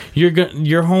 You're going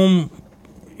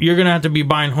to have to be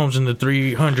buying homes in the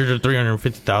 $300,000 to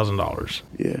 $350,000.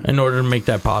 Yeah. In order to make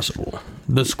that possible.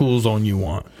 The school zone you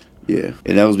want. Yeah.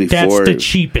 And that was before. That's the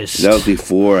cheapest. That was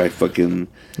before I fucking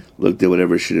looked at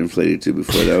whatever shit inflated to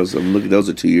before. Those are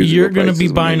 2 years ago. You're going to be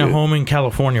buying a home in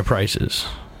California prices.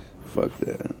 Fuck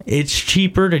that. It's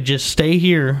cheaper to just stay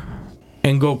here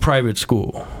and go private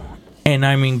school. And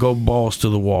I mean go balls to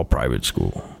the wall private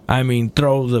school. I mean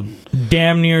throw the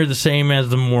damn near the same as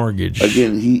the mortgage.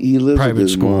 Again, he lives with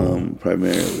his mom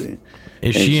primarily.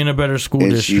 Is she in a better school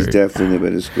district? She's definitely in a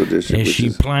better school district. Is she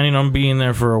planning on being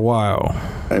there for a while?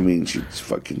 I mean, she's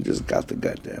fucking just got the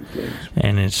goddamn place.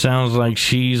 And it sounds like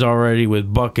she's already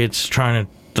with buckets trying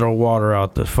to throw water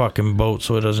out the fucking boat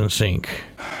so it doesn't sink.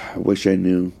 I wish I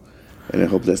knew. And I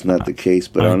hope that's not the case.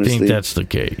 But honestly, I think that's the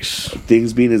case.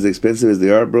 Things being as expensive as they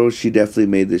are, bro, she definitely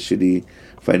made the shitty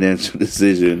financial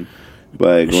decision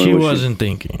by going. She wasn't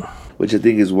thinking. Which I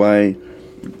think is why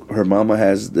her mama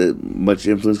has the much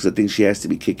influence. Because I think she has to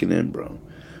be kicking in, bro.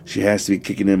 She has to be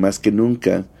kicking in más que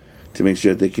nunca to make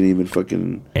sure that they can even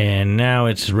fucking. And now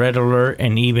it's red alert,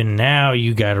 and even now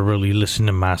you got to really listen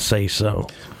to my say so.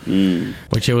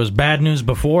 Which it was bad news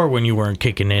before when you weren't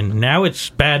kicking in. Now it's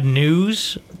bad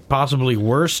news. Possibly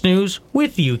worse news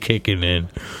with you kicking in.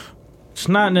 It's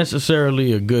not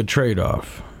necessarily a good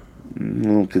trade-off.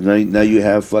 No, because now you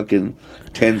have fucking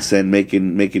Tencent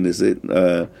making this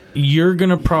it. You're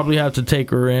gonna probably have to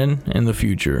take her in the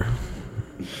future,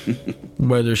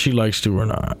 whether she likes to or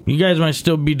not. You guys might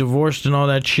still be divorced and all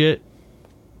that shit,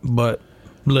 but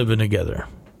living together.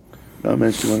 No,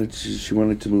 man, she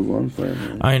wanted to move on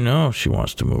finally. I know she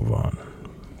wants to move on,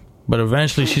 but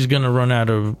eventually she's gonna run out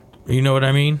of. You know what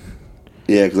I mean?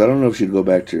 Yeah, because I don't know if she'd go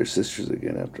back to her sisters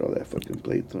again after all that fucking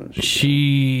plate throwing.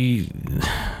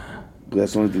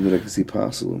 That's the only thing that I can see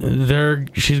possible.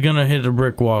 She's gonna hit a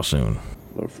brick wall soon.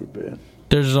 Lord forbid.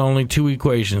 There's only two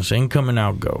equations: income and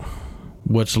outgo.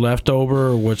 What's left over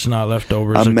or what's not left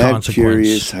over is a consequence. I'm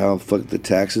curious how the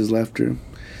taxes left her.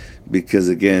 Because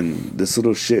again, this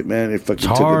little shit, man, it fucking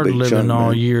took a big chunk. It's hard living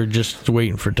all year just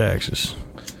waiting for taxes.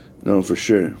 No, for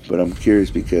sure. But I'm curious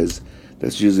because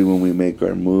that's usually when we make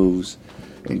our moves.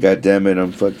 And goddamn it,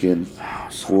 I'm fucking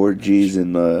 4 G's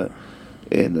in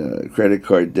credit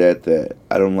card debt that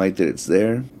I don't like that it's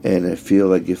there. And I feel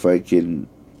like if I can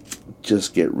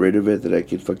just get rid of it, that I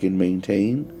can fucking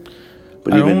maintain.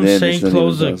 But I don't say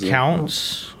close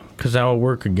accounts, because that will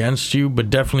work against you,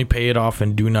 but definitely pay it off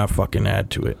and do not fucking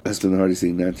add to it. That's the hardest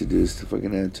thing not to do, is to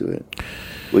fucking add to it.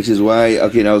 Which is why,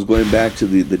 okay, now I was going back to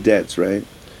the debts, right?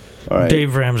 All right.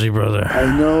 Dave Ramsey, brother.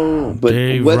 I know, but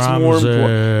Dave what's Ramsey. more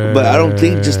important? But I don't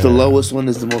think just the lowest one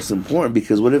is the most important,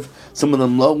 because what if some of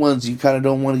them low ones you kind of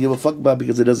don't want to give a fuck about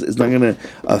because it's not going to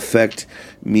affect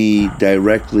me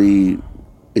directly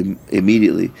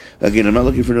immediately. Again, I'm not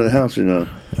looking for another house, you know.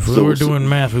 If we were doing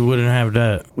math, we wouldn't have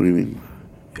that. What do you mean?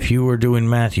 If you were doing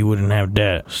math, you wouldn't have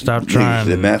that. Stop trying.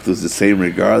 The math was the same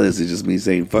regardless. It's just me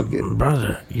saying fuck it.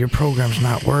 Brother, your program's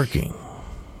not working.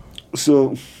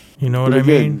 So... You know what I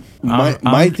mean?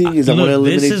 My thing is, I want to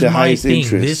eliminate the highest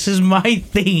interest. This is my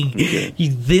thing. Okay.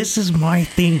 This is my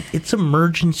thing. It's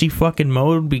emergency fucking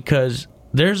mode because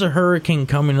there's a hurricane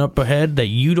coming up ahead that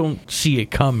you don't see it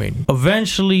coming.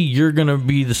 Eventually, you're going to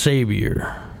be the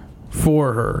savior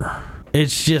for her.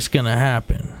 It's just going to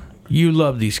happen. You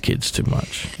love these kids too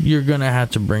much. You're going to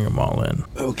have to bring them all in.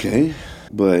 Okay,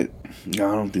 but...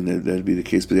 No, I don't think that'd be the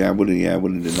case, but I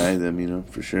wouldn't deny them, you know,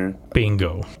 for sure.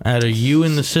 Bingo. Out of you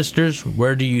and the sisters,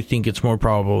 where do you think it's more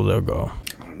probable they'll go?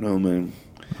 I don't know, man.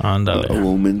 A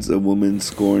woman's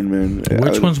scorn, man.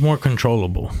 Which one's more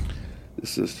controllable? The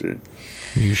sister.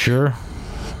 You sure?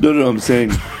 No, I'm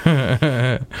saying,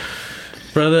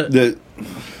 brother.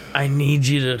 I need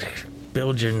you to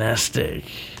build your nest egg.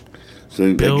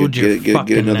 So build get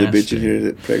another bitch in here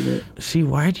that's pregnant. See,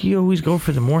 why do you always go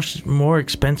for the more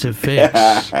expensive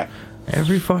fix?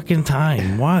 Every fucking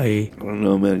time. Why? I don't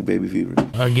know, man. Baby fever.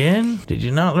 Again? Did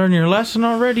you not learn your lesson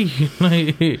already?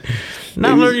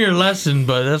 Not learn your lesson,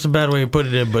 but that's a bad way to put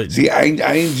it in. But see, I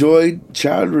enjoyed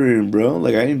child rearing, bro.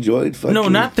 Like, I enjoyed fucking... No,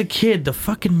 not the kid. The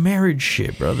fucking marriage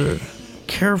shit, brother.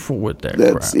 Careful with that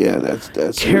crap. Yeah,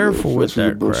 that's careful with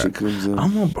that bullshit crap. Comes in.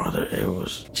 I'm a brother. It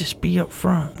was just be up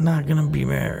front. Not gonna be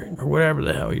married or whatever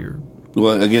the hell you're.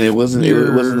 Well, again, it wasn't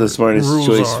the smartest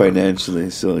choice financially.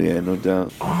 So yeah, no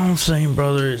doubt. All I'm saying,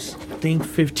 brother, is think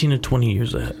 15 to 20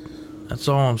 years ahead. That's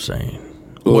all I'm saying.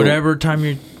 Well, whatever time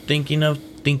you're thinking of,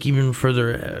 think even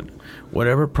further ahead.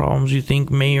 Whatever problems you think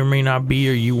may or may not be,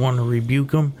 or you want to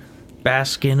rebuke them,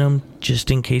 bask in them just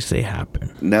in case they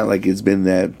happen. Not like it's been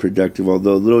that productive,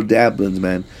 although little dabblings,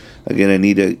 man. Again, I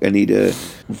need to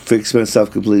fix myself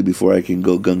completely before I can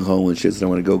go gung ho and shit that I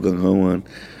want to go gung ho on.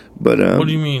 But what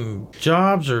do you mean,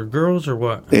 jobs or girls or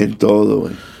what? And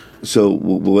todo. So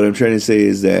what I'm trying to say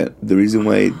is that the reason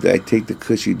why I take the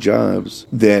cushy jobs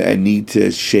that I need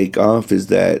to shake off is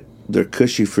that they're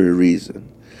cushy for a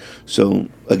reason. So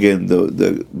again,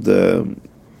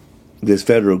 this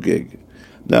federal gig.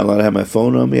 Not allowed to have my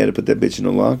phone on me. I had to put that bitch in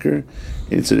a locker.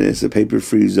 And it's a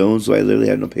paper-free zone, so I literally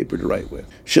have no paper to write with.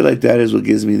 Shit like that is what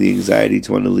gives me the anxiety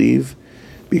to want to leave.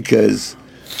 Because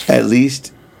at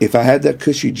least if I had that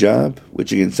cushy job,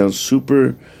 which again sounds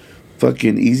super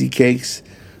fucking easy cakes,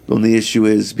 the only issue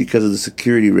is because of the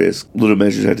security risk, little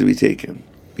measures have to be taken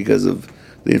because of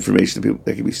the information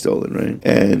that can be stolen, right?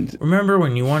 And remember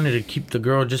when you wanted to keep the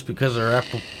girl just because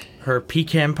her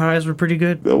pecan pies were pretty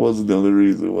good? That wasn't the only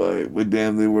reason why. But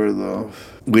damn, they were though.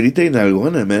 What do you think I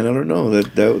won it, man? I don't know.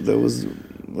 That was.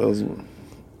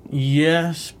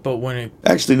 Yes, but when it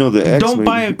actually no, the X don't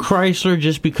buy a Chrysler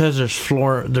just because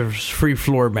there's free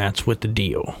floor mats with the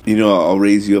deal. You know, I'll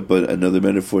raise you up another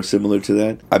metaphor similar to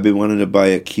that. I've been wanting to buy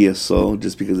a Kia Soul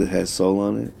just because it has Soul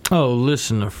on it. Oh,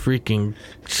 listen to freaking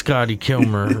Scotty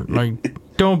Kilmer. Like,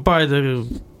 don't buy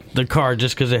the car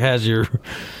just because it has your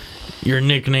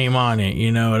nickname on it.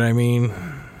 You know what I mean?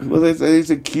 Well, they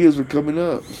said Kias were coming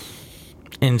up.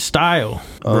 In style,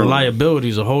 reliability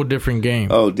is a whole different game.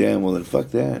 Oh damn! Well then, fuck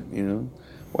that. You know,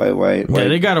 why? Yeah,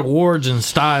 they got awards in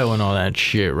style and all that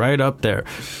shit right up there.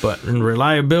 But in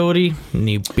reliability,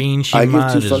 ni pinche I give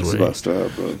madres, two fucks about style,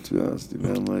 bro. To be honest,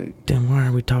 man. Like, then why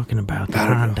are we talking about the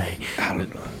Hyundai? I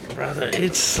don't know, brother.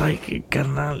 It's like it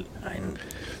cannot.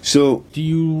 So, do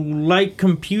you like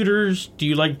computers? Do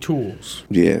you like tools?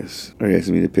 Yes. Are you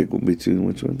asking me to pick between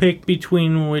which one? Pick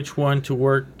between which one to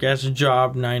work as a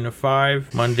job, 9 to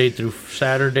 5, Monday through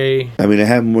Saturday. I mean, I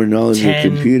have more knowledge 10,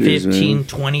 of computers, 15, man.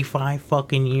 25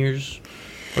 fucking years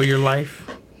of your life.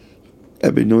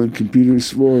 I've been knowing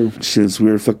computers since we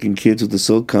were fucking kids with the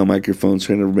SOCOM microphones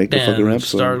trying to make a fucking rap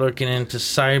song. Start looking into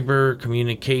cyber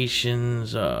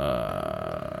communications,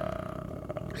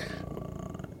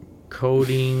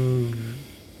 coding,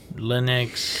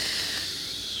 Linux.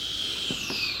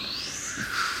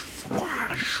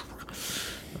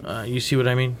 You see what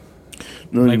I mean?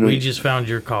 No, like, we just found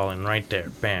your calling right there.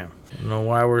 Bam. You know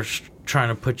why we're trying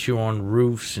to put you on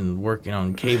roofs and working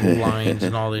on cable lines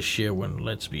and all this shit when,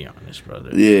 let's be honest,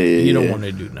 brother. You don't want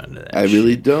to do none of that I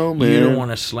really don't, man. You don't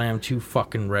want to slam 2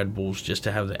 fucking Red Bulls just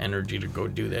to have the energy to go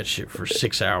do that shit for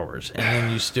 6 hours. And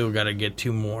then you still got to get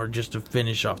 2 more just to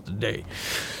finish off the day.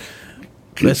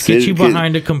 Let's get you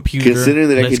behind a computer.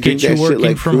 Let's get you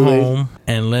working from home.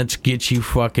 And let's get you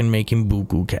fucking making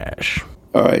buku cash.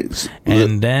 All right.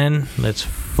 And then let's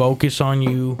focus on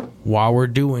you while we're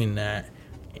doing that.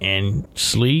 And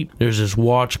sleep. There's this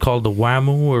watch called the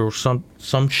Wamu or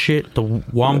some shit. The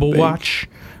Wamba watch.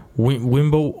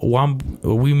 Wimbo.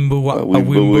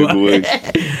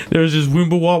 There's this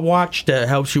Wimbo watch that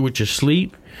helps you with your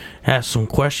sleep. Has some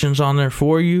questions on there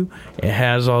for you. It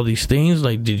has all these things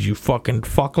like, did you fucking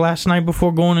fuck last night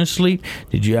before going to sleep?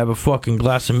 Did you have a fucking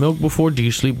glass of milk before? Do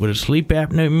you sleep with a sleep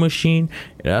apnea machine?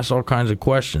 It asks all kinds of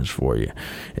questions for you.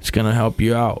 It's gonna help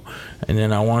you out. And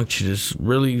then I want you to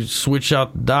really switch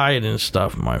out the diet and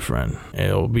stuff, my friend.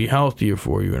 It'll be healthier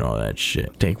for you and all that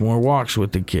shit. Take more walks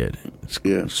with the kid.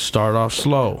 Start off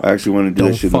slow. I actually want to do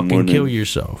that shit in the morning. Don't fucking kill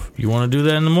yourself. You want to do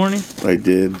that in the morning? I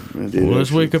did. Well,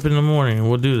 let's wake up in the morning and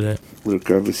we'll do that. Little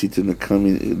Carvacita in the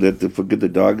coming. Forget the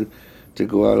dog to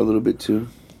go out a little bit too.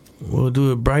 We'll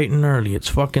do it bright and early. It's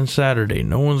fucking Saturday.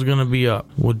 No one's gonna be up.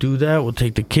 We'll do that. We'll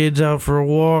take the kids out for a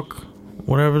walk.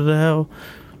 Whatever the hell.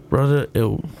 Brother,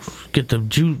 it'll get the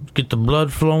juice, get the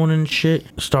blood flowing and shit.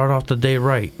 Start off the day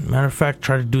right. Matter of fact,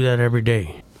 try to do that every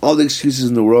day. All the excuses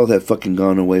in the world have fucking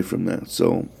gone away from that.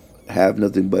 So I have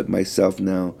nothing but myself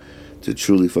now to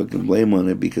truly fucking blame on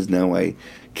it, because now I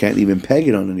can't even peg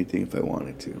it on anything if I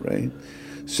wanted to, right?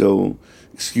 So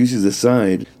excuses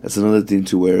aside, that's another thing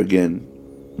to where, again,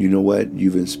 you know what?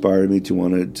 You've inspired me to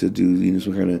want to do, you know,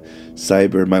 some kind of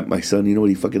cyber. My son, you know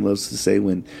what he fucking loves to say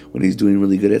when he's doing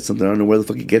really good at something? I don't know where the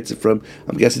fuck he gets it from.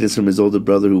 I'm guessing it's from his older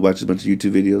brother who watches a bunch of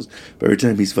YouTube videos. But every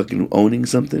time he's fucking owning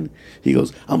something, he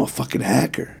goes, I'm a fucking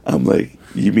hacker. I'm like,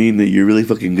 you mean that you're really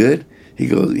fucking good? He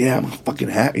goes, yeah, I'm a fucking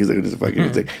hacker. He's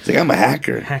like, I'm a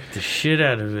hacker. Hack the shit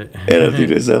out of it. And I'm thinking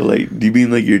to myself, like, do you mean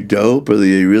like you're dope or that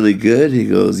you're really good? He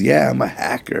goes, yeah, I'm a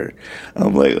hacker.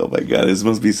 I'm like, oh my God, this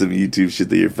must be some YouTube shit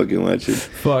that you're fucking watching.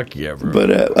 Fuck yeah, bro.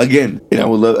 But again, I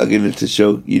would love, again, to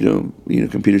show, you know,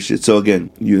 computer shit. So again,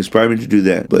 you inspire me to do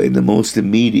that. But in the most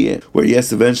immediate, where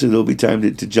yes, eventually there'll be time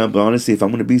to jump. Honestly, if I'm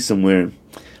going to be somewhere,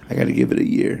 I got to give it a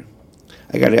year.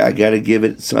 I gotta give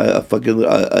it a fucking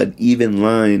an even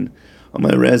line on my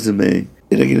resume.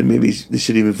 And again, maybe this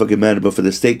shouldn't even fucking matter, but for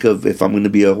the sake of, if I'm going to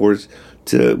be a horse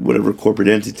to whatever corporate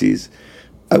entities,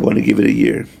 I want to give it a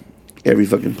year. Every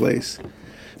fucking place.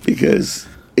 Because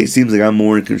it seems like I'm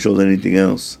more in control than anything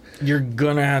else. You're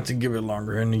going to have to give it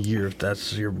longer than a year if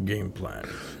that's your game plan.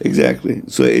 Exactly.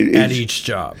 So at each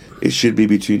job. It should be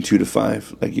between 2 to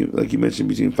 5. Like you mentioned,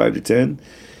 between 5 to 10.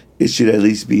 It should at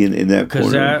least be in that corner.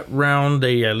 Because that round,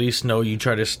 they at least know you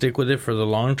try to stick with it for the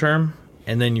long term.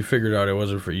 And then you figured out it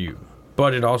wasn't for you.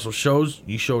 But it also shows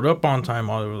you showed up on time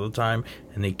all of the time,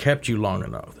 and they kept you long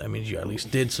enough. That means you at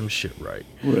least did some shit right.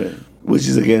 Right. Which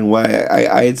is, again, why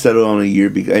I had settled on a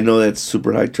year, because I know that's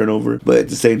super high turnover. But at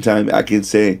the same time, I can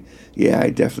say, yeah,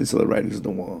 I definitely saw the writings on the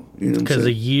wall. You know what I'm saying? Because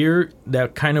a year,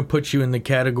 that kind of puts you in the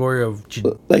category of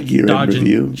like year-end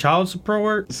review. Child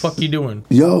support? Fuck you doing?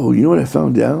 Yo, you know what I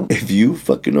found out? If you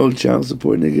fucking owe child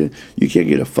support, nigga, you can't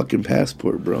get a fucking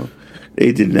passport, bro.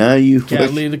 They deny you.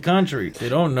 Can't leave the country. They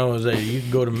don't know is that you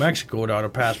can go to Mexico without a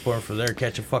passport for there,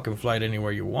 catch a fucking flight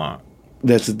anywhere you want.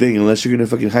 That's the thing. Unless you're going to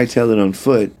fucking hightail it on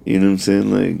foot. You know what I'm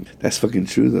saying? Like, that's fucking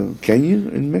true, though. Can you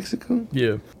in Mexico?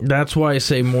 Yeah. That's why I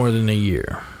say more than a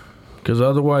year. Because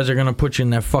otherwise they're going to put you in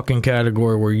that fucking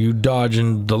category where you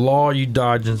dodging the law, you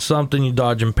dodging something, you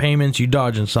dodging payments, you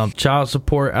dodging something. Child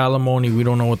support, alimony, we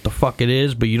don't know what the fuck it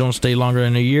is, but you don't stay longer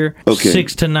than a year. Okay.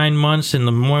 6 to 9 months in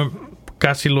the more...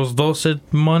 Casi los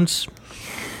 12 months,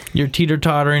 you're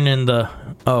teeter-tottering in the,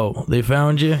 oh, they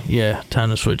found you? Yeah, time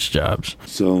to switch jobs.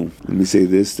 So, let me say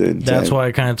this then. That's why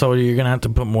I kind of told you you're going to have to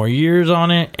put more years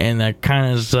on it, and that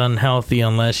kind of is unhealthy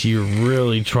unless you're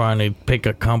really trying to pick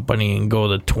a company and go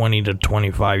the 20 to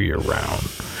 25-year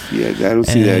round. Yeah, I don't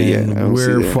see that yet.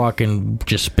 We're fucking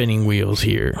just spinning wheels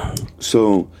here.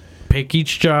 So... Pick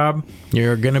each job.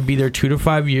 You're going to be there 2 to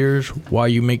 5 years while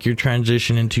you make your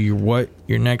transition into your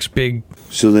next big...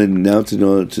 So then now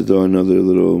to throw another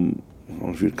little, I don't know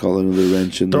if you'd call it another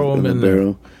wrench in the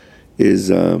barrel, is...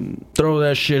 throw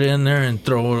that shit in there and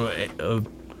throw a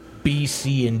B,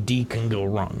 C, and D can go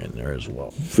wrong in there as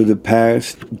well. For the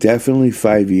past definitely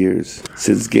 5 years,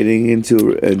 since getting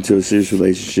into a serious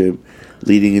relationship,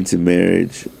 leading into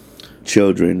marriage,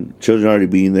 children already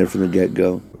being there from the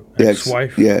get-go.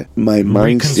 Ex-wife? Yeah, my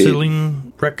mindset.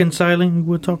 Reconciling reconciling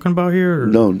we're talking about here? Or?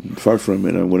 No, far from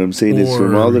it. What I'm saying is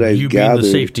from all that I've gathered,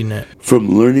 the safety net. From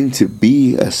learning to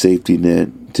be a safety net,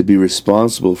 to be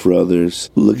responsible for others,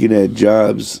 looking at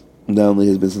jobs, not only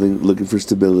has been something, looking for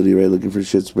stability, right? Looking for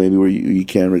shits maybe where you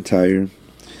can retire.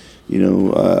 You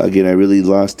know, again, I really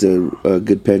lost a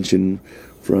good pension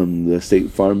from the State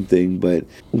Farm thing, but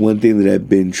one thing that I've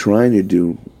been trying to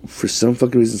do for some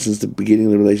fucking reason since the beginning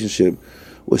of the relationship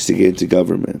was to get into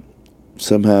government.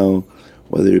 Somehow,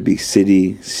 whether it be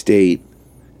city, state,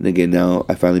 and again, now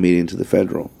I finally made it into the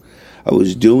federal. I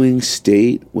was doing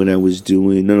state when I was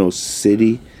doing,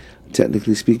 city,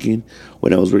 technically speaking,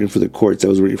 when I was working for the courts. I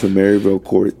was working for Maryville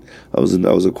Court. I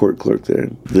was a court clerk there.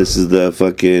 This is the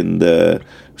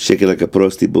shake it like a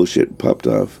prosti bullshit popped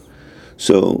off.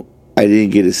 So I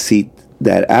didn't get to seat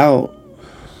that out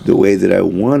the way that I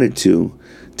wanted to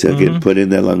get put in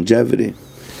that longevity.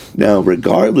 Now,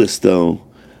 regardless, though,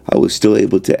 I was still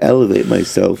able to elevate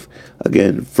myself,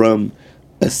 again, from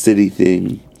a city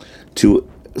thing to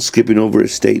skipping over a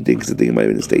state thing, because I think it might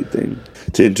have been a state thing,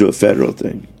 to into a federal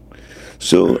thing.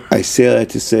 So I say that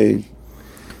to say,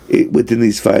 within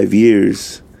these 5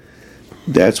 years,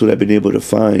 that's what I've been able to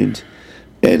find.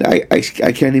 And I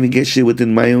can't even get shit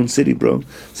within my own city, bro.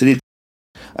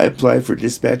 I applied for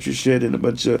dispatcher shit and a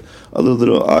bunch of other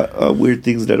little weird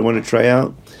things that I want to try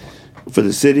out for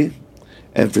the city.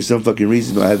 And for some fucking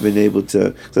reason, I've been able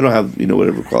to... Cause I don't have,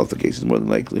 whatever qualifications, more than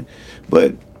likely.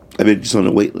 But I've been just on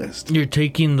a wait list. You're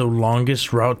taking the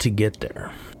longest route to get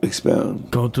there.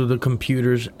 Expound. Go through the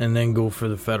computers and then go for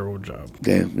the federal job.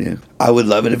 Damn, yeah. I would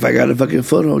love it if I got a fucking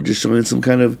photo just showing some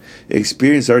kind of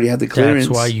experience. I already have the clearance.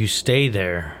 That's why you stay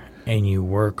there and you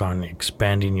work on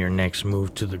expanding your next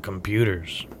move to the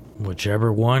computers.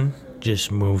 Whichever one,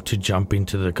 just move to jumping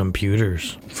to the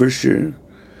computers. For sure.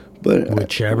 But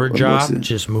whichever job,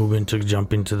 just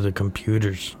jumping to the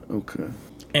computers. Okay.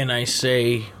 And I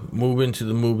say moving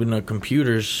to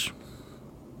computers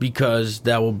because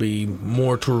that will be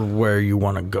more to where you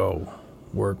want to go.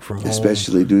 Work from home.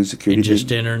 Especially doing security.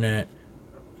 Just internet.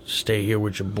 Stay here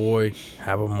with your boy.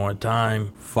 Have more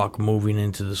time. Fuck moving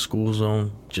into the school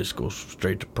zone. Just go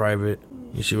straight to private.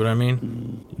 You see what I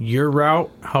mean? Your route,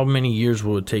 how many years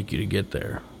will it take you to get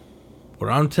there?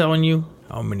 What I'm telling you,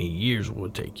 how many years will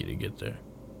it take you to get there?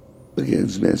 Again,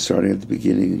 man, starting at the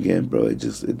beginning again, bro. I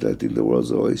think the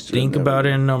world's always... Think about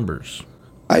it in numbers.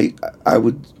 I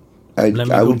would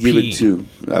give it 2.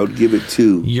 I would give it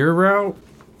 2. Your route,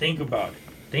 think about it.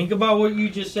 Think about what you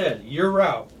just said. Your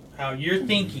route, how you're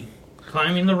thinking,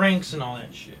 climbing the ranks and all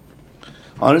that shit.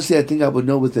 Honestly, I think I would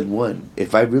know within 1.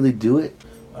 If I really do it.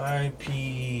 I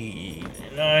peed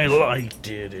and I liked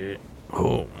it.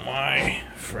 Oh, my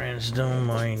friends don't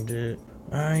mind it.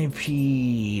 I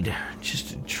peed just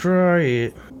to try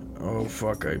it. Oh,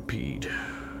 fuck, I peed.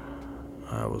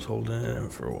 I was holding it in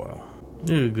for a while.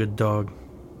 You're a good dog.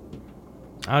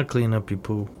 I'll clean up your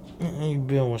poo. You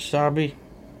been wasabi?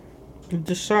 The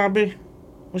wasabi?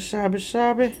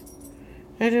 Wasabi?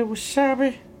 Hey, the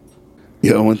wasabi?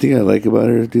 Yo, one thing I like about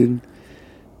her, dude,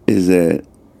 is that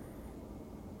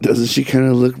doesn't she kind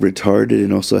of look retarded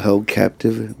and also held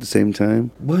captive at the same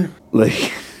time? What?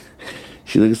 Like,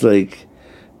 she looks like...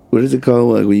 What is it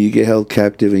called? Like when you get held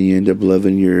captive and you end up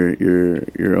loving your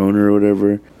owner or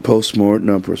whatever?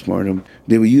 Not postmortem.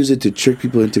 They would use it to trick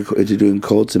people into doing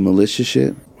cults and malicious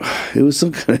shit. It was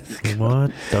some kind of...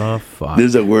 What the fuck?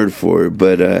 There's a word for it,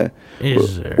 but...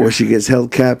 Is there? Where she gets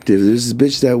held captive. There's this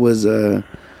bitch that was...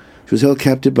 she was held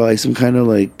captive by some kind of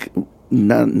like...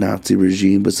 Not Nazi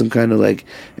regime, but some kind of like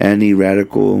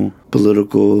anti-radical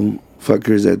political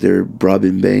fuckers that they're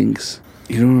robbing banks.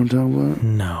 You know what I'm talking about?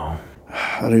 No.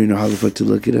 I don't even know how the fuck to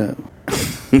look it up.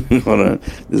 Hold on.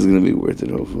 This is going to be worth it,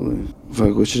 hopefully.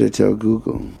 Fuck, what should I tell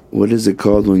Google? What is it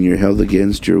called when you're held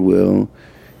against your will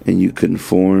and you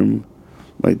conform?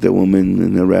 Like the woman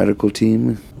in the radical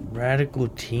team? Radical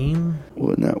team?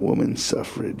 Well, not woman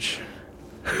suffrage.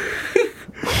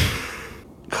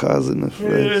 Cause and effect.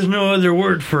 There's no other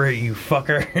word for it, you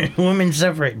fucker. Woman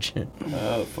suffrage.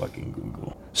 Oh, fucking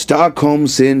Google. Stockholm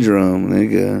Syndrome,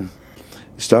 nigga.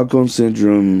 Stockholm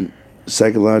Syndrome...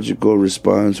 psychological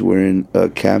response wherein a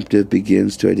captive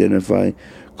begins to identify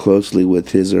closely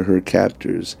with his or her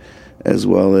captors, as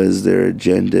well as their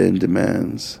agenda and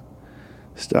demands.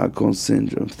 Stockholm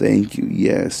Syndrome. Thank you.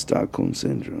 Yes, Stockholm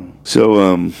Syndrome. So,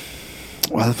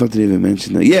 why the fuck did I even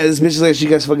mention that? Yeah, this bitch is like, she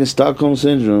got fucking Stockholm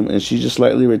Syndrome, and she's just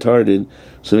slightly retarded,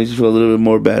 so it makes you feel a little bit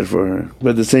more bad for her.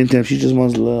 But at the same time, she just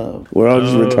wants love. We're all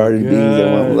just retarded beings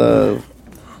that want love.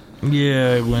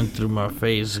 Yeah, I went through my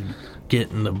phase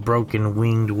getting the broken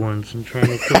winged ones and trying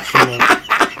to fix them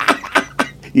up.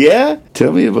 Yeah?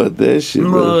 Tell me about that shit,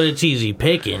 Well, bro. it's easy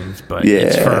pickings, but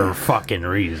it's for a fucking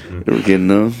reason. Never again,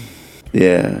 no?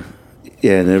 Yeah.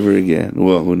 Yeah, never again.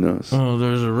 Well, who knows? Well,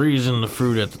 there's a reason the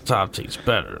fruit at the top tastes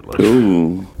better. Like,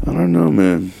 Ooh, I don't know,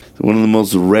 man. One of the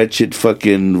most wretched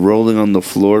fucking rolling on the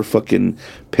floor fucking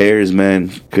pears, man.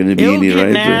 Couldn't be any it'll get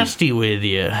riper. nasty with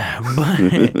you,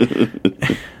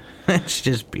 but let's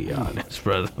just be honest,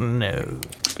 brother. No.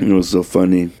 It was so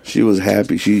funny. She was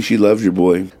happy. She loves your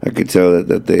boy. I could tell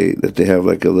that they have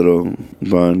like a little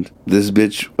bond. This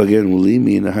bitch again will leave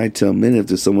me in a hightail minute if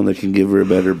there's someone that can give her a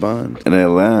better bond. And I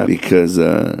laugh because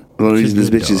the only reason this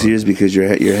bitch is here is because your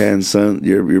hands, son,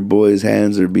 your boy's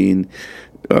hands are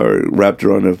wrapped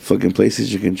around a fucking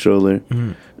PlayStation controller.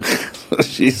 Mm.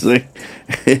 She's like,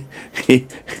 the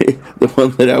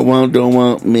one that I want don't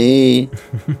want me.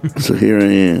 So here I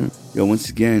am. Yo, once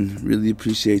again, really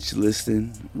appreciate you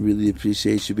listening. Really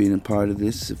appreciate you being a part of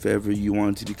this. If ever you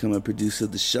want to become a producer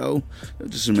of the show,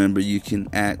 just remember you can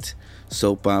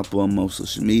 @Soap Opera on most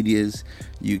social medias.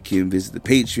 You can visit the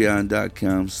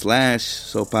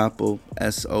patreon.com/Soap Opera,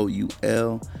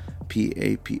 SOULPAPO.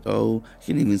 You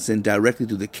can even send directly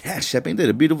to the Cash App. Ain't that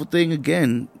a beautiful thing?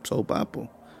 Again, Soap Opera.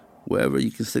 Wherever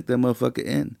you can stick that motherfucker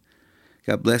in.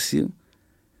 God bless you.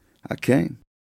 I came.